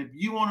happening. If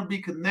you want to be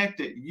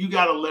connected, you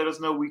got to let us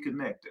know we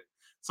connected.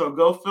 So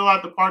go fill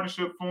out the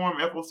partnership form,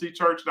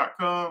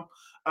 focchurch.com.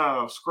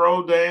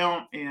 Scroll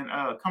down and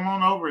come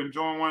on over and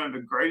join one of the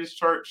greatest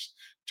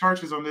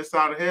churches on this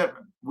side of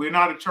heaven. We're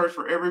not a church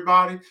for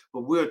everybody,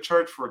 but we're a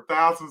church for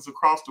thousands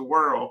across the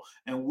world,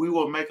 and we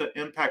will make an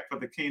impact for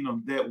the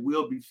kingdom that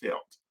will be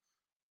felt.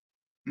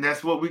 And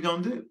that's what we're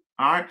gonna do.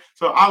 All right.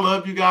 So I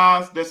love you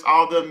guys. That's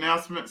all the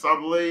announcements, I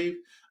believe.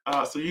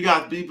 So you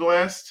guys be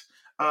blessed.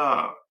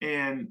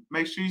 And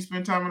make sure you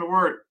spend time in the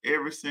word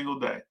every single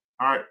day.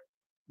 All right.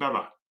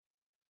 Bye-bye.